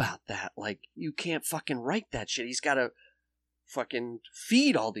think about that. Like, you can't fucking write that shit. He's got to fucking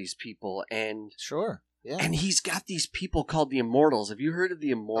feed all these people. And sure. Yeah. And he's got these people called the Immortals. Have you heard of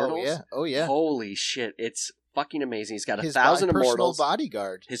the Immortals? Oh, yeah. Holy shit. It's fucking amazing. He's got 1,000 Immortals.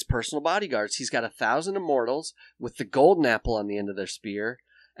 His personal bodyguards. He's got 1,000 Immortals with the golden apple on the end of their spear.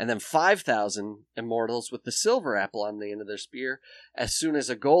 And then 5,000 Immortals with the silver apple on the end of their spear. As soon as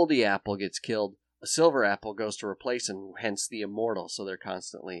a goldy apple gets killed, a silver apple goes to replace, and hence the Immortal. So they're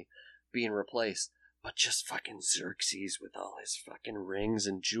constantly being replaced. But just fucking Xerxes with all his fucking rings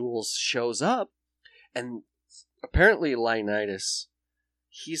and jewels shows up. And apparently Leonidas,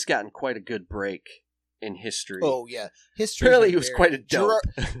 he's gotten quite a good break in history. Oh, yeah. History. Apparently he was quite a dope.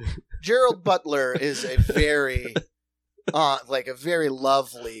 Gerald Butler is a very... a very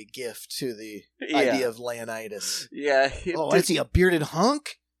lovely gift to the idea of Leonidas. Yeah. Is he a bearded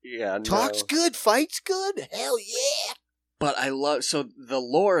hunk? Yeah, Talks good, fights good? Hell yeah! But I love, so the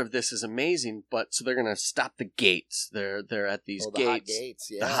lore of this is amazing, but so they're going to stop the gates. They're at these gates. Hot gates,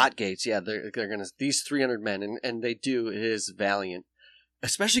 yeah. The hot gates, yeah. They're going to, these 300 men, and they do, it is valiant.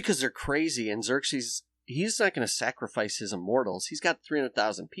 Especially because they're crazy, and Xerxes, he's not going to sacrifice his Immortals. He's got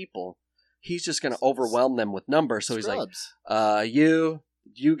 300,000 people. He's just going to overwhelm them with numbers. So Scrubs. He's like,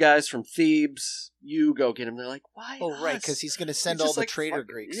 you guys from Thebes, you go get him. They're like, why? Oh, right, because he's going to send all the traitor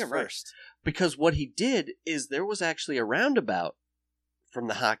Greeks first. Right. Because what he did is there was actually a roundabout from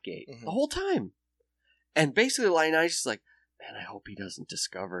the hot gate the whole time. And basically Leonidas is like, man, I hope he doesn't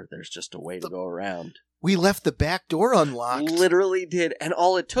discover there's just a way to go around. We left the back door unlocked. Literally did. And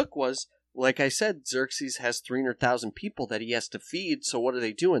all it took was, like I said, Xerxes has 300,000 people that he has to feed. So what are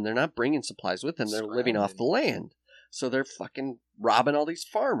they doing? They're not bringing supplies with them. They're living off the land. So they're fucking robbing all these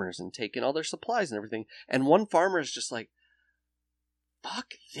farmers and taking all their supplies and everything. And one farmer is just like,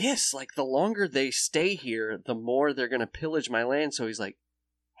 fuck this. Like, the longer they stay here, the more they're going to pillage my land. So he's like,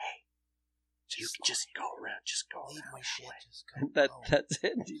 hey, you can just go around. Just go leave around. My shit. Just go. That's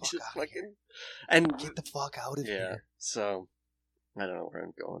it. He just fucking... And get the fuck out of here. So, I don't know where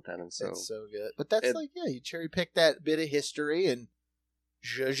I'm going with that. And so, that's so good. But that's you cherry pick that bit of history and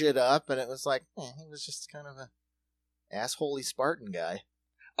zhuzh it up. And it was like, he was just kind of a assholey Spartan guy.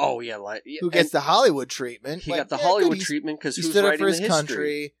 Oh, yeah. Who gets the Hollywood treatment. He got the Hollywood treatment because he stood up for his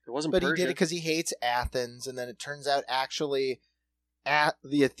country. It wasn't But Persia. he did it because he hates Athens. And then it turns out actually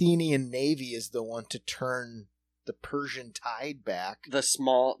the Athenian navy is the one to turn the Persian tide back. It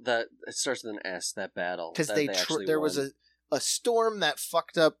starts with an S, that battle. Because there was a storm that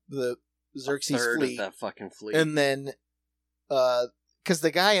fucked up the Xerxes fleet. Of that fucking fleet. And then, because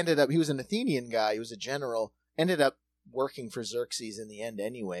the guy he was an Athenian guy, he was a general, ended up working for Xerxes in the end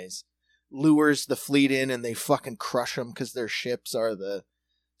anyways. Lures the fleet in and they fucking crush them because their ships are the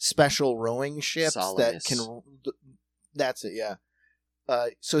special rowing ships that can... That's it, yeah.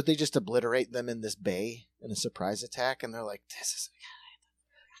 So they just obliterate them in this bay in a surprise attack, and they're like, this is...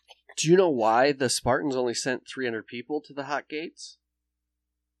 Do you know why the Spartans only sent 300 people to the Hot Gates?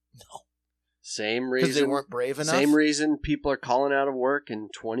 No. Same reason. Because they weren't brave enough? Same reason people are calling out of work in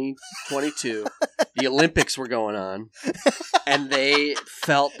 2022. The Olympics were going on, and they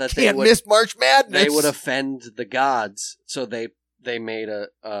felt that they would miss March Madness. They would offend the gods, so they made a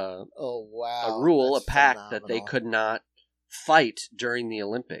rule, a pact that they could not fight during the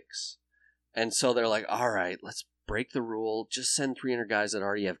Olympics. And so they're like, all right, let's break the rule. Just send 300 guys that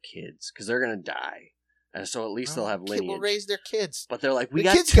already have kids because they're going to die. And so at least they'll have lineage. People raise their kids. But they're like, we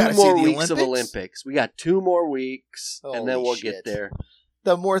got 2 more weeks of Olympics. We got 2 more weeks, and then we'll get there.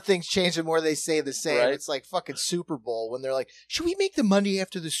 The more things change, the more they say the same. Right? It's like fucking Super Bowl when they're like, should we make the Monday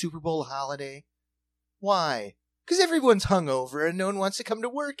after the Super Bowl holiday? Why? Because everyone's hungover and no one wants to come to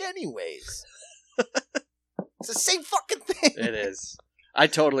work anyways. It's the same fucking thing. It is. I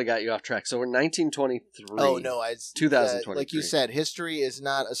totally got you off track. So we're 1923. Oh, no. 2023. Like you said, history is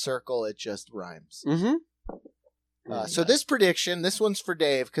not a circle. It just rhymes. Mm-hmm. So this prediction, this one's for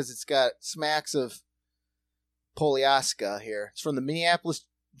Dave because it's got smacks of Polyaska here. It's from the Minneapolis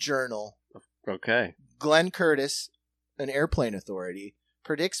Journal. Okay. Glenn Curtis, an airplane authority,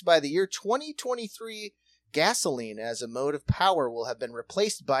 predicts by the year 2023, gasoline as a mode of power will have been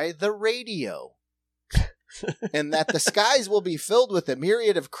replaced by the radio. And that the skies will be filled with a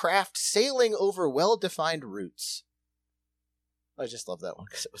myriad of craft sailing over well-defined routes. I just love that one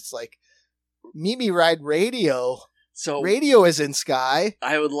because it was like, Mimi ride radio. So radio is in sky.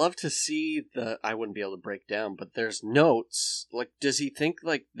 I would love to see I wouldn't be able to break down, but there's notes. Like, does he think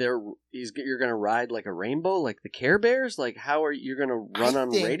like you're going to ride like a rainbow, like the Care Bears? Like, how are you going to run on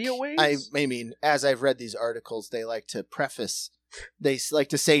radio waves? I mean, as I've read these articles, they like to preface, they like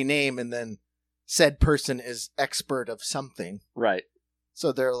to say name and then said person is expert of something. Right.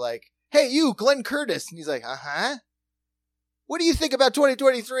 So they're like, hey, you, Glenn Curtis. And he's like, uh-huh. What do you think about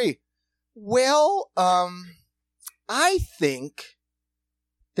 2023? Well, I think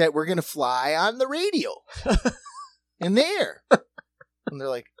that we're going to fly on the radio in the air. And they're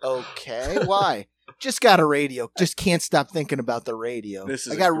like, okay, why? Just got a radio. Just can't stop thinking about the radio.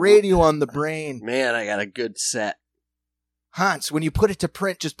 I got radio on the brain. Man, I got a good set. Hans, when you put it to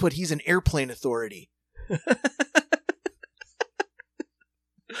print, just put he's an airplane authority.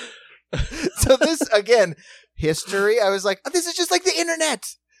 So this, again, history. I was like, oh, this is just like the internet.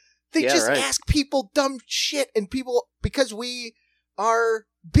 They ask people dumb shit, and people, because we are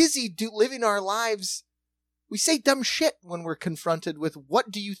busy living our lives, we say dumb shit when we're confronted with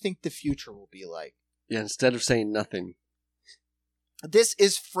what do you think the future will be like? Yeah, instead of saying nothing. This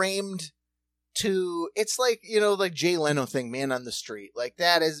is framed to, it's like, like Jay Leno thing, Man on the Street. Like,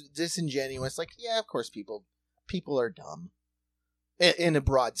 that is disingenuous. Like, yeah, of course people are dumb. In a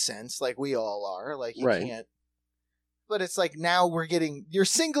broad sense, like we all are. Like, you can't. But it's like now you're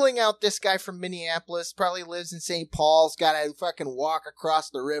singling out this guy from Minneapolis, probably lives in St. Paul's, got to fucking walk across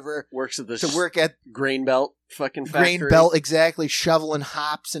the river. Works at the Grain Belt fucking factory. Grain Belt, exactly. Shoveling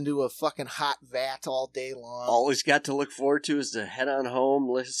hops into a fucking hot vat all day long. All he's got to look forward to is to head on home,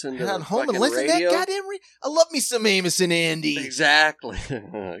 listen to and listen radio. To that goddamn I love me some Amos and Andy. Exactly.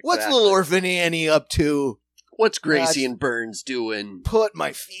 What's little orphan Annie up to? What's Gracie and Burns doing? Put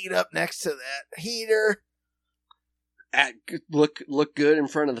my feet up next to that heater. look good in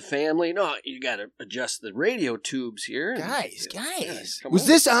front of the family. No, you got to adjust the radio tubes here. Guys. Was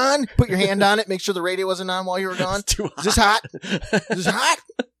this on? Put your hand on it. Make sure the radio wasn't on while you were gone. Too hot. Is this hot? Is this hot?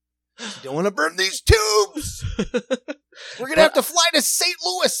 You don't want to burn these tubes. We're going to have to fly to St.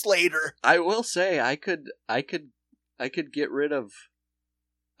 Louis later. I will say I could get rid of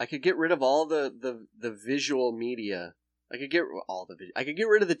all the visual media. I could get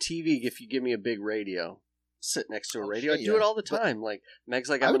rid of the TV if you give me a big radio. Sit next to a radio. I do it all the time. Like Meg's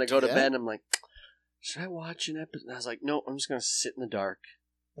like, I'm going to go to bed. And I'm like, should I watch an episode? And I was like, no, I'm just going to sit in the dark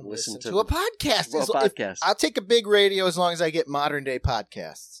and listen to a podcast. Podcast. I'll take a big radio as long as I get modern day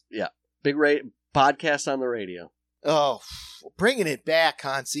podcasts. Yeah, big podcast on the radio. Oh, bringing it back,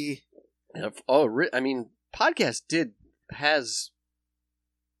 Hansi. I mean, podcast has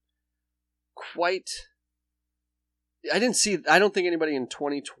quite. I don't think anybody in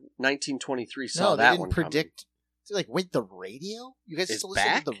 1923 saw that one. No, they didn't predict. Like, wait, the radio? You guys still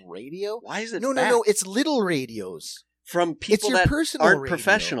listen to the radio? Why is it back? No, it's little radios. From people that aren't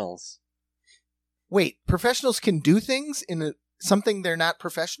professionals. Wait, professionals can do things in something they're not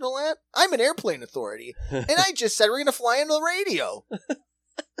professional at? I'm an airplane authority, and I just said we're going to fly into the radio.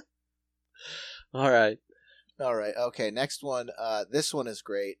 All right. Okay, next one. This one is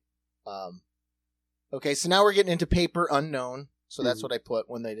great. Okay, so now we're getting into paper unknown. So that's what I put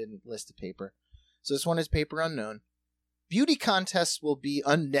when they didn't list the paper. So this one is paper unknown. Beauty contests will be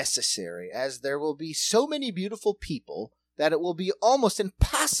unnecessary, as there will be so many beautiful people that it will be almost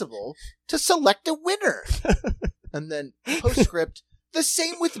impossible to select a winner. And then postscript, the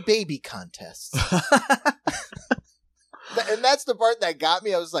same with baby contests. And that's the part that got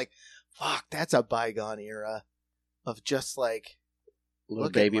me. I was like, fuck, that's a bygone era of just like, little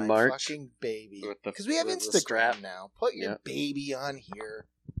baby March. Fucking baby. Because we have Instagram now. Put your baby on here.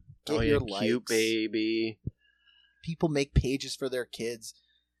 Get your likes. Cute baby. People make pages for their kids.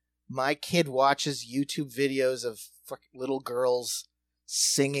 My kid watches YouTube videos of little girls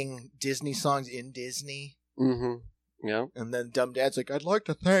singing Disney songs in Disney. Mm-hmm. Yeah. And then dumb dad's like, I'd like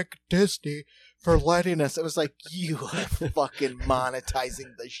to thank Disney for letting us. It was like, you are fucking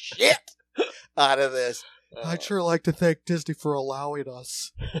monetizing the shit out of this. I'd sure like to thank Disney for allowing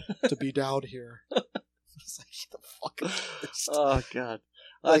us to be down here. It's like, the fuck. Oh, God.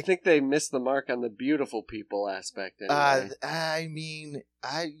 I think they missed the mark on the beautiful people aspect. Anyway. I mean,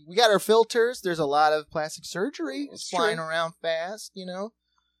 we got our filters. There's a lot of plastic surgery flying around fast, you know.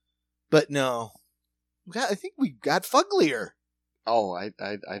 But no, I think we got fugglier. Oh, I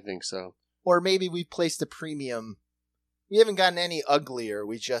think so. Or maybe we placed a premium. We haven't gotten any uglier.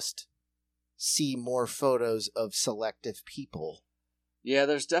 We just see more photos of selective people. Yeah,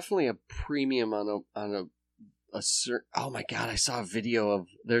 there's definitely a premium on a certain. Oh my God, I saw a video of.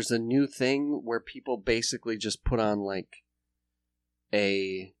 There's a new thing where people basically just put on like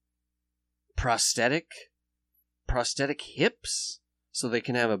a prosthetic hips so they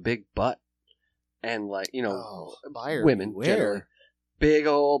can have a big butt and like women generally. Big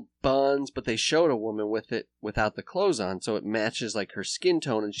old buns, but they showed a woman with it without the clothes on, so it matches like her skin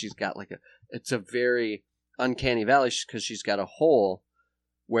tone, and she's got it's a very uncanny valley because she's got a hole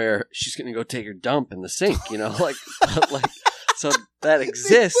where she's gonna go take her dump in the sink, like so that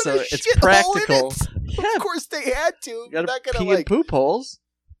exists, so it's practical. Yeah, of course they had to. You gotta pee and poop holes.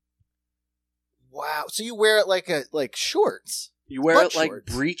 Wow, so you wear it like shorts. You wear it like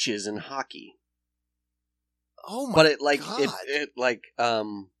breeches in hockey. Oh my! But it God. it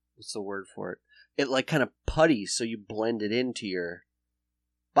what's the word for it? It like kind of putties, so you blend it into your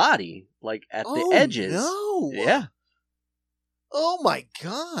body, like at the edges. No! Yeah. Oh my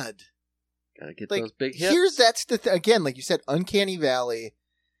God! Gotta get those big hips. That's the again, like you said, uncanny valley,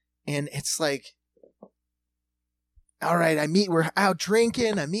 and it's like, all right, we're out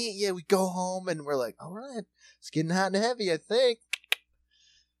drinking. We go home, and we're like, all right, it's getting hot and heavy. I think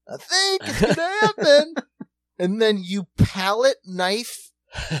it's gonna happen. And then you palette knife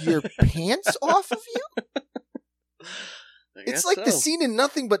your pants off of you? It's like the scene in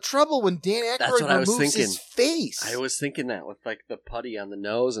Nothing But Trouble when Dan Aykroyd removes his face. I was thinking that with like the putty on the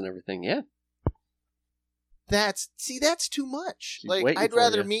nose and everything, yeah. That's too much. Like, I'd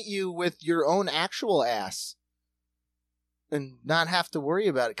rather meet you with your own actual ass and not have to worry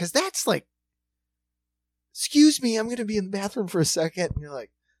about it. Because that's like, excuse me, I'm going to be in the bathroom for a second. And you're like,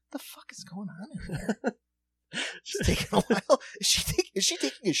 what the fuck is going on in here? It's taking a while. Is she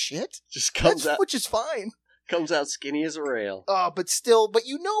taking a shit? Just comes out, which is fine. Comes out skinny as a rail. Oh, but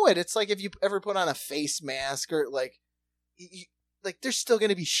you know it. It's like if you ever put on a face mask or like there's still going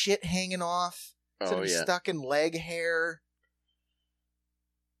to be shit hanging off. It's going to be stuck in leg hair.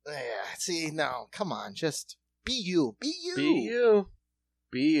 Yeah. See, no, come on, just Be you. Be you. Be you.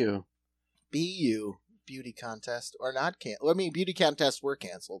 Be you. Be you. Beauty contest or not canceled. I mean, beauty contests were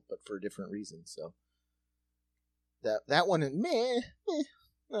canceled, but for different reasons. So that one,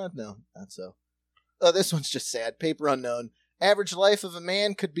 no, not so. Oh, this one's just sad. Paper unknown. Average life of a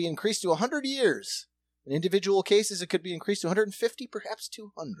man could be increased to 100 years. In individual cases, it could be increased to 150, perhaps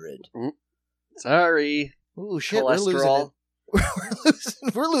 200. Sorry. Ooh, shit, we're losing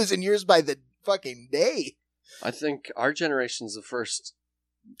it. We're losing years by the fucking day. I think our generation's the first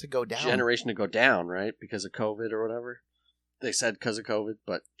to go down. Generation to go down, right? Because of COVID or whatever. They said because of COVID,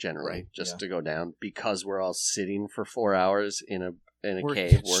 but generally to go down because we're all sitting for 4 hours in a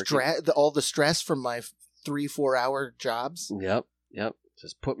cave working. All the stress from my 3-4 hour jobs. Yep.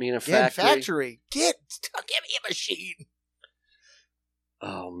 Just put me in a factory. Give me a machine.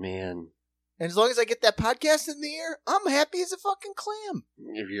 Oh man. And as long as I get that podcast in the air, I'm happy as a fucking clam.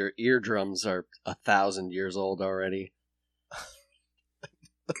 If your eardrums are 1,000 years old already.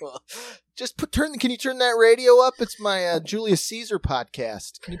 Just can you turn that radio up? It's my Julius Caesar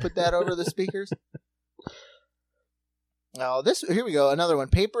podcast. Can you put that over the speakers? Oh, here we go. Another one.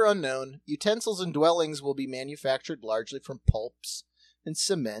 Paper unknown. Utensils and dwellings will be manufactured largely from pulps and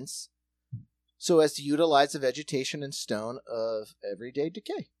cements so as to utilize the vegetation and stone of everyday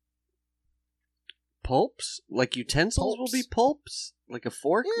decay. Pulps? Like utensils will be pulps? Like a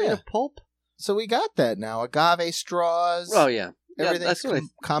fork made of pulp? So we got that now. Agave straws. Oh, yeah.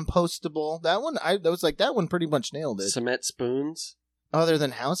 Everything's compostable. That one pretty much nailed it. Cement spoons. Other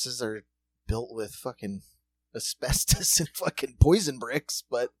than houses are built with fucking asbestos and fucking poison bricks,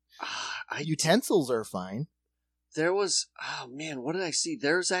 but utensils are fine. There was, what did I see?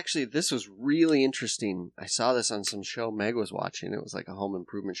 This was really interesting. I saw this on some show Meg was watching. It was like a home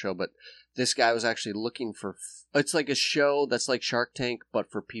improvement show, but this guy was actually looking for, it's like a show that's like Shark Tank, but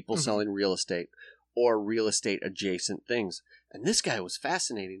for people selling real estate or real estate adjacent things. And this guy was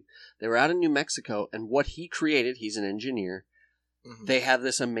fascinating. They were out in New Mexico, and what he created, he's an engineer, they have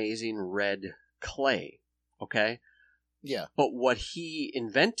this amazing red clay, okay? Yeah. But what he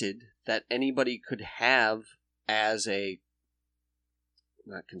invented that anybody could have as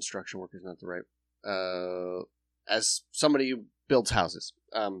not construction worker is not the right, as somebody who builds houses,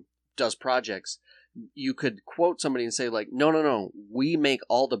 does projects, you could quote somebody and say like, no, we make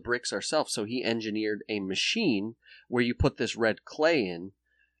all the bricks ourselves. So he engineered a machine where you put this red clay in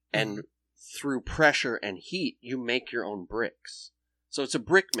and through pressure and heat, you make your own bricks. So it's a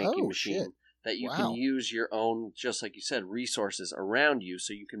brick making machine that you can use your own, just like you said, resources around you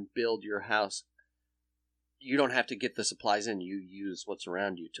so you can build your house. You don't have to get the supplies in. You use what's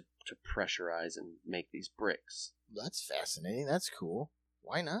around you to pressurize and make these bricks. That's fascinating. That's cool.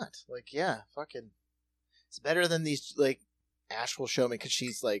 Why not? Like, yeah, fucking... It's better than these, like, Ash will show me, because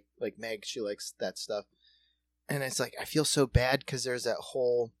she's like Meg, she likes that stuff. And it's like, I feel so bad, because there's that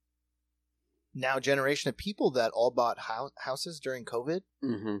whole now generation of people that all bought houses during COVID.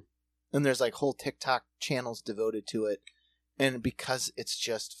 Mm-hmm. And there's, like, whole TikTok channels devoted to it. And because it's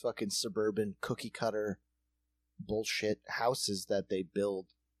just fucking suburban cookie-cutter bullshit houses that they build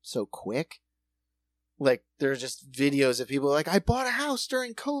so quick. Like, there's just videos of people like, I bought a house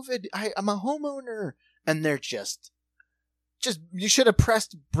during COVID. I'm a homeowner. And they're just you should have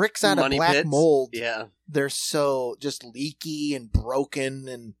pressed bricks out of black mold. Yeah. They're so just leaky and broken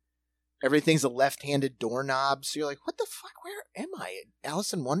and everything's a left-handed doorknob. So you're like, what the fuck? Where am I?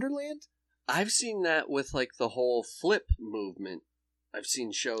 Alice in Wonderland? I've seen that with like the whole flip movement. I've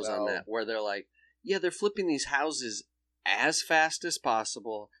seen shows on that where they're like, yeah, they're flipping these houses as fast as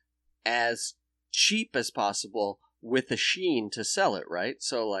possible, as cheap as possible, with a sheen to sell it, right?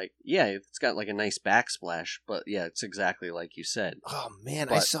 So, like, yeah, it's got, like, a nice backsplash, but, yeah, it's exactly like you said. Oh, man,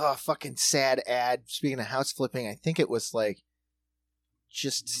 I saw a fucking sad ad, speaking of house flipping, I think it was, like,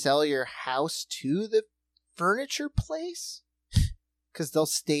 just sell your house to the furniture place? Because they'll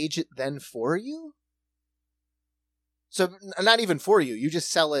stage it then for you? So, not even for you, you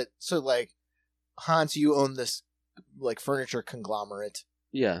just sell it, so, like, Hans, you own this, like, furniture conglomerate.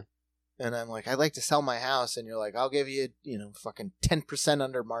 Yeah. And I'm like, I'd like to sell my house. And you're like, I'll give you, fucking 10%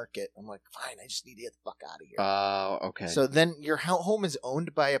 under market. I'm like, fine, I just need to get the fuck out of here. Okay. So then your home is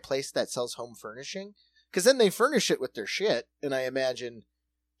owned by a place that sells home furnishing. Because then they furnish it with their shit. And I imagine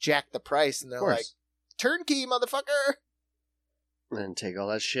jack the price. And they're like, turnkey, motherfucker. And then take all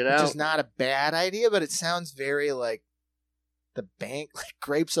that shit out. Which is not a bad idea, but it sounds very like the bank, like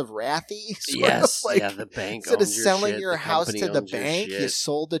Grapes of Wrathy. Yes, yeah, the bank. Instead of selling your house to the bank, you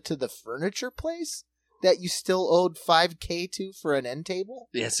sold it to the furniture place that you still owed $5,000 to for an end table.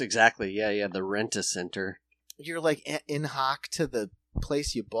 Yes, exactly. Yeah, the rent-a-center. You're like in hoc to the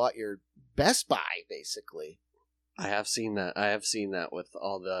place you bought your Best Buy, basically. I have seen that. I have seen that with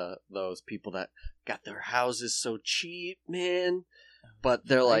all those people that got their houses so cheap, man. But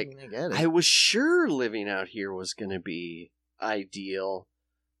they're like, I was sure living out here was going to be ideal,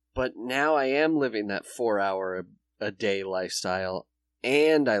 but now I am living that 4-hour a day lifestyle,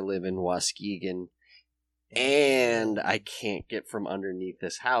 and I live in Waukegan, and I can't get from underneath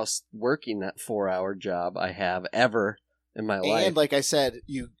this house working that 4-hour job I have ever in my life. And like I said,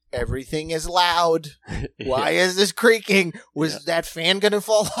 everything is loud. Why is this creaking? Was that fan going to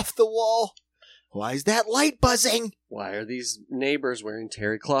fall off the wall? Why is that light buzzing? Why are these neighbors wearing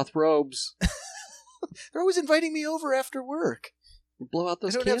terry cloth robes? They're always inviting me over after work. Blow out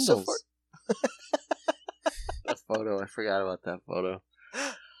those candles. That photo, I forgot about that photo.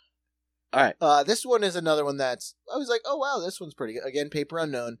 All right. This one is another one that's, I was like, oh wow, this one's pretty good. Again, paper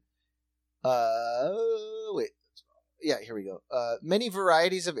unknown. Wait. Yeah, here we go. Many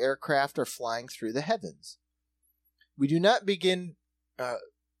varieties of aircraft are flying through the heavens. We do not begin...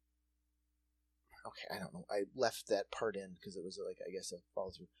 Okay, I don't know. I left that part in because it was like, I guess, a follow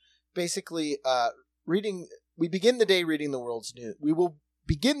through. Basically, we begin the day reading the world's news. We will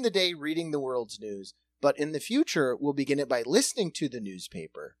begin the day reading the world's news, but in the future, we'll begin it by listening to the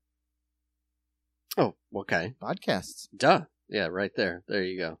newspaper. Oh, okay. Podcasts. Duh. Yeah, right there. There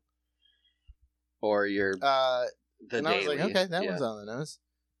you go. Or your the and daily. I was like, okay, that one's on the nose.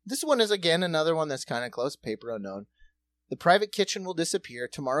 This one is, again, another one that's kind of close. Paper unknown. The private kitchen will disappear.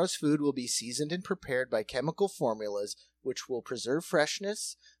 Tomorrow's food will be seasoned and prepared by chemical formulas which will preserve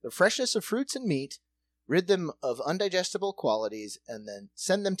freshness, the freshness of fruits and meat, rid them of undigestible qualities, and then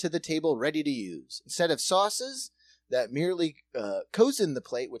send them to the table ready to use. Instead of sauces that merely cozen the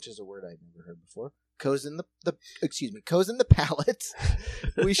plate, which is a word I've never heard before, cozen the palate,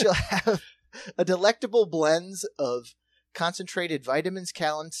 we shall have a delectable blends of concentrated vitamins,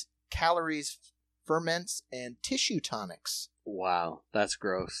 calories, ferments, and tissue-tonics. Wow, that's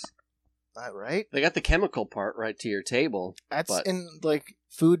gross. Right? They got the chemical part right to your table. That's in, like,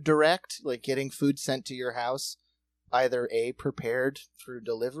 food direct, like getting food sent to your house, either prepared through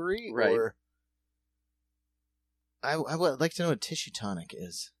delivery, right, or... I would like to know what tissue tonic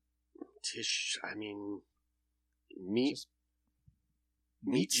is. Meat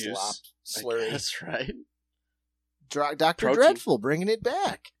juice. Slop slurry. That's right. Dr. Protein. Dreadful, bringing it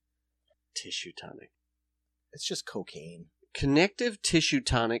back. Tissue tonic. It's just cocaine. Connective tissue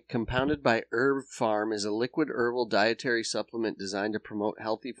tonic, compounded by Herb Farm, is a liquid herbal dietary supplement designed to promote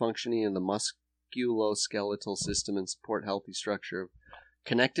healthy functioning in the musculoskeletal system and support healthy structure.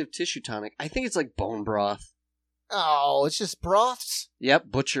 Connective tissue tonic. I think it's like bone broth. Oh, it's just broths? Yep,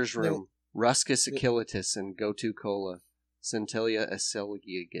 Butcher's Room. Ruscus achillitis and Gotu Cola. Centella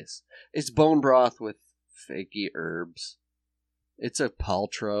acelgis. It's bone broth with fakey herbs. It's a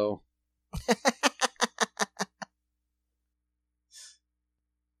paltrow.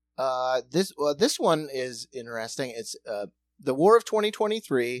 This one is interesting. It's the war of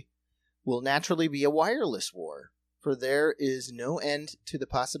 2023 will naturally be a wireless war, for there is no end to the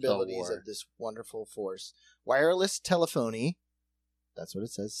possibilities of this wonderful force. Wireless telephony, that's what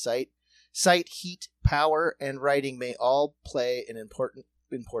it says. Sight, heat, power, and writing may all play an important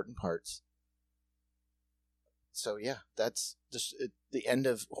parts. So yeah, that's just the end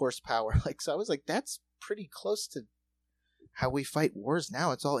of horsepower. So I was like, that's pretty close to how we fight wars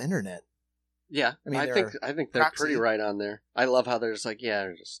now. It's all internet. Yeah, I think they're pretty right on there. I love how there's like,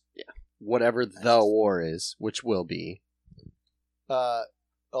 whatever the war is, which will be.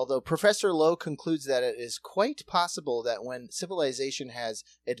 Although Professor Lowe concludes that it is quite possible that when civilization has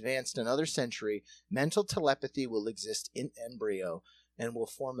advanced another century, mental telepathy will exist in embryo and will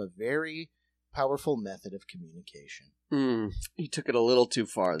form a very powerful method of communication. You took it a little too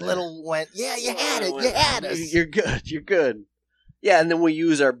far there. You had us. You're good. Yeah, and then we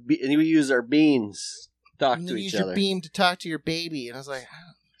use our beans to talk to each other. You use your beam to talk to your baby, and I was like,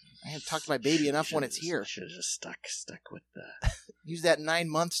 I haven't talked to my baby enough when it's here. Should have just stuck with that. Use that 9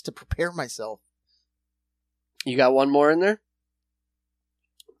 months to prepare myself. You got one more in there?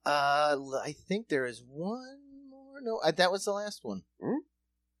 I think there is one more. No, that was the last one.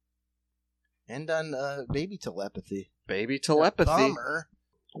 And on baby telepathy. Baby telepathy. Bummer.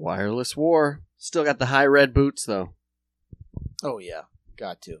 Wireless war. Still got the high red boots, though. Oh, yeah.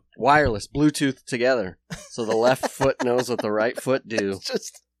 Got to. Wireless. Bluetooth together. So the left foot knows what the right foot do.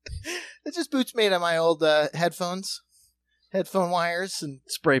 It's just boots made of my old headphones. Headphone wires and...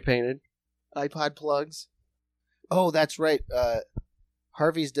 Spray painted. iPod plugs. Oh, that's right.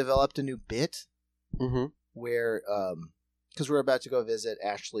 Harvey's developed a new bit. Mm-hmm. Where... because we're about to go visit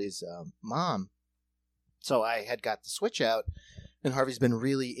Ashley's mom. So I had got the Switch out, And Harvey's been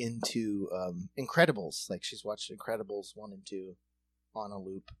really into Incredibles. Like, she's watched Incredibles 1 and 2 on a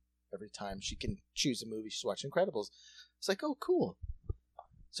loop every time she can choose a movie. She's watching Incredibles. It's like, oh, cool.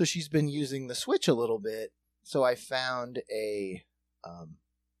 So she's been using the Switch a little bit. So I found a,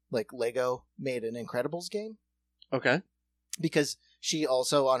 Lego made an Incredibles game. Okay. Because she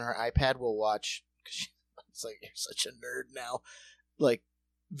also, on her iPad, will watch, it's like, you're such a nerd now, like,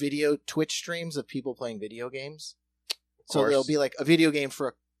 video Twitch streams of people playing video games. So there'll be like a video game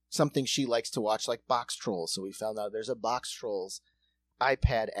for something she likes to watch, like Box Trolls. So we found out there's a Box Trolls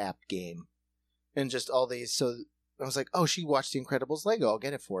iPad app game. And just all these. So I was like, oh, she watched The Incredibles Lego. I'll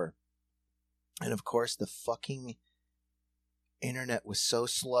get it for her. And of course, the fucking internet was so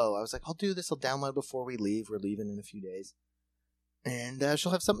slow. I was like, I'll do this. I'll download before we leave. We're leaving in a few days. And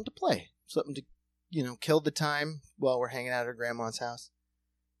she'll have something to play. Something to, kill the time while we're hanging out at her grandma's house.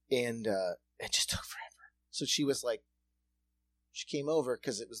 And it just took forever. So she was like, she came over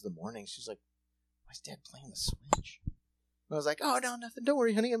because it was the morning. She was like, why is Dad playing the Switch? And I was like, oh, no, nothing. Don't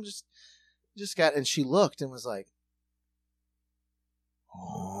worry, honey. I'm just got... And she looked and was like,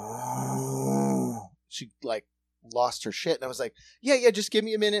 oh. She, like, lost her shit. And I was like, yeah, just give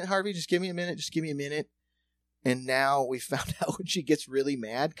me a minute, Harvey. Just give me a minute. And now we found out when she gets really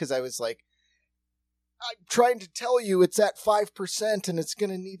mad because I was like, I'm trying to tell you it's at 5% and it's going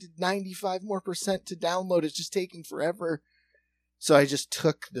to need 95% more to download. It's just taking forever. So I just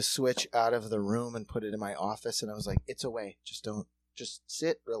took the Switch out of the room and put it in my office, and I was like, it's away. Just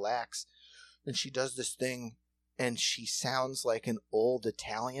sit, relax. And she does this thing, and she sounds like an old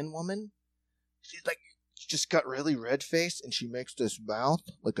Italian woman. She's like, she just got really red-faced, and she makes this mouth,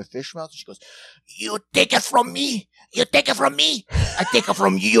 like a fish mouth, and she goes, you take it from me. You take it from me. I take it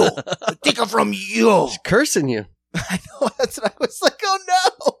from you. I take it from you. She's cursing you. I know. That's what I was like, oh,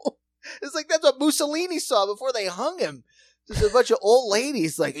 no. It's like that's what Mussolini saw before they hung him. There's a bunch of old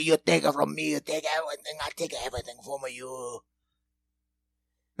ladies like, you take it from me, you take everything, I take everything from you.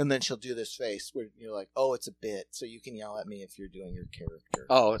 And then she'll do this face where you're like, oh, it's a bit, so you can yell at me if you're doing your character.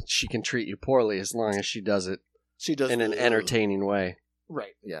 Oh, she can treat you poorly as long as she does it in an entertaining way.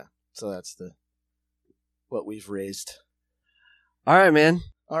 Right, yeah. So that's what we've raised. All right, man.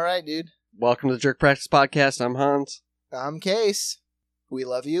 All right, dude. Welcome to the Jerk Practice Podcast. I'm Hans. I'm Case. We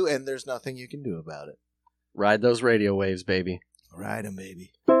love you, and there's nothing you can do about it. Ride those radio waves, baby. Ride them,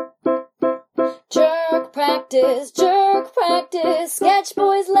 baby. Jerk practice, sketch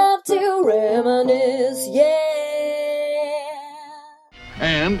boys love to reminisce, yeah.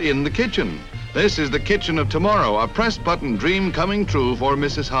 And in the kitchen. This is the kitchen of tomorrow, a press-button dream coming true for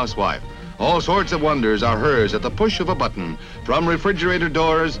Mrs. Housewife. All sorts of wonders are hers at the push of a button, from refrigerator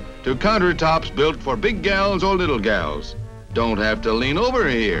doors to countertops built for big gals or little gals. Don't have to lean over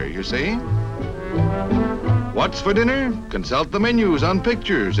here, you see. What's for dinner? Consult the menus on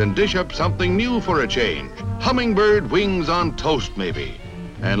pictures and dish up something new for a change. Hummingbird wings on toast, maybe.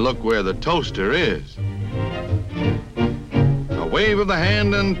 And look where the toaster is. A wave of the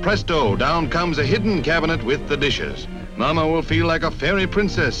hand and presto, down comes a hidden cabinet with the dishes. Mama will feel like a fairy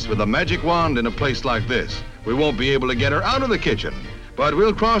princess with a magic wand in a place like this. We won't be able to get her out of the kitchen, but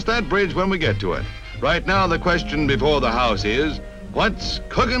we'll cross that bridge when we get to it. Right now, the question before the house is, what's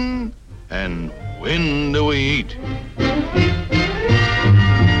cooking and when do we eat?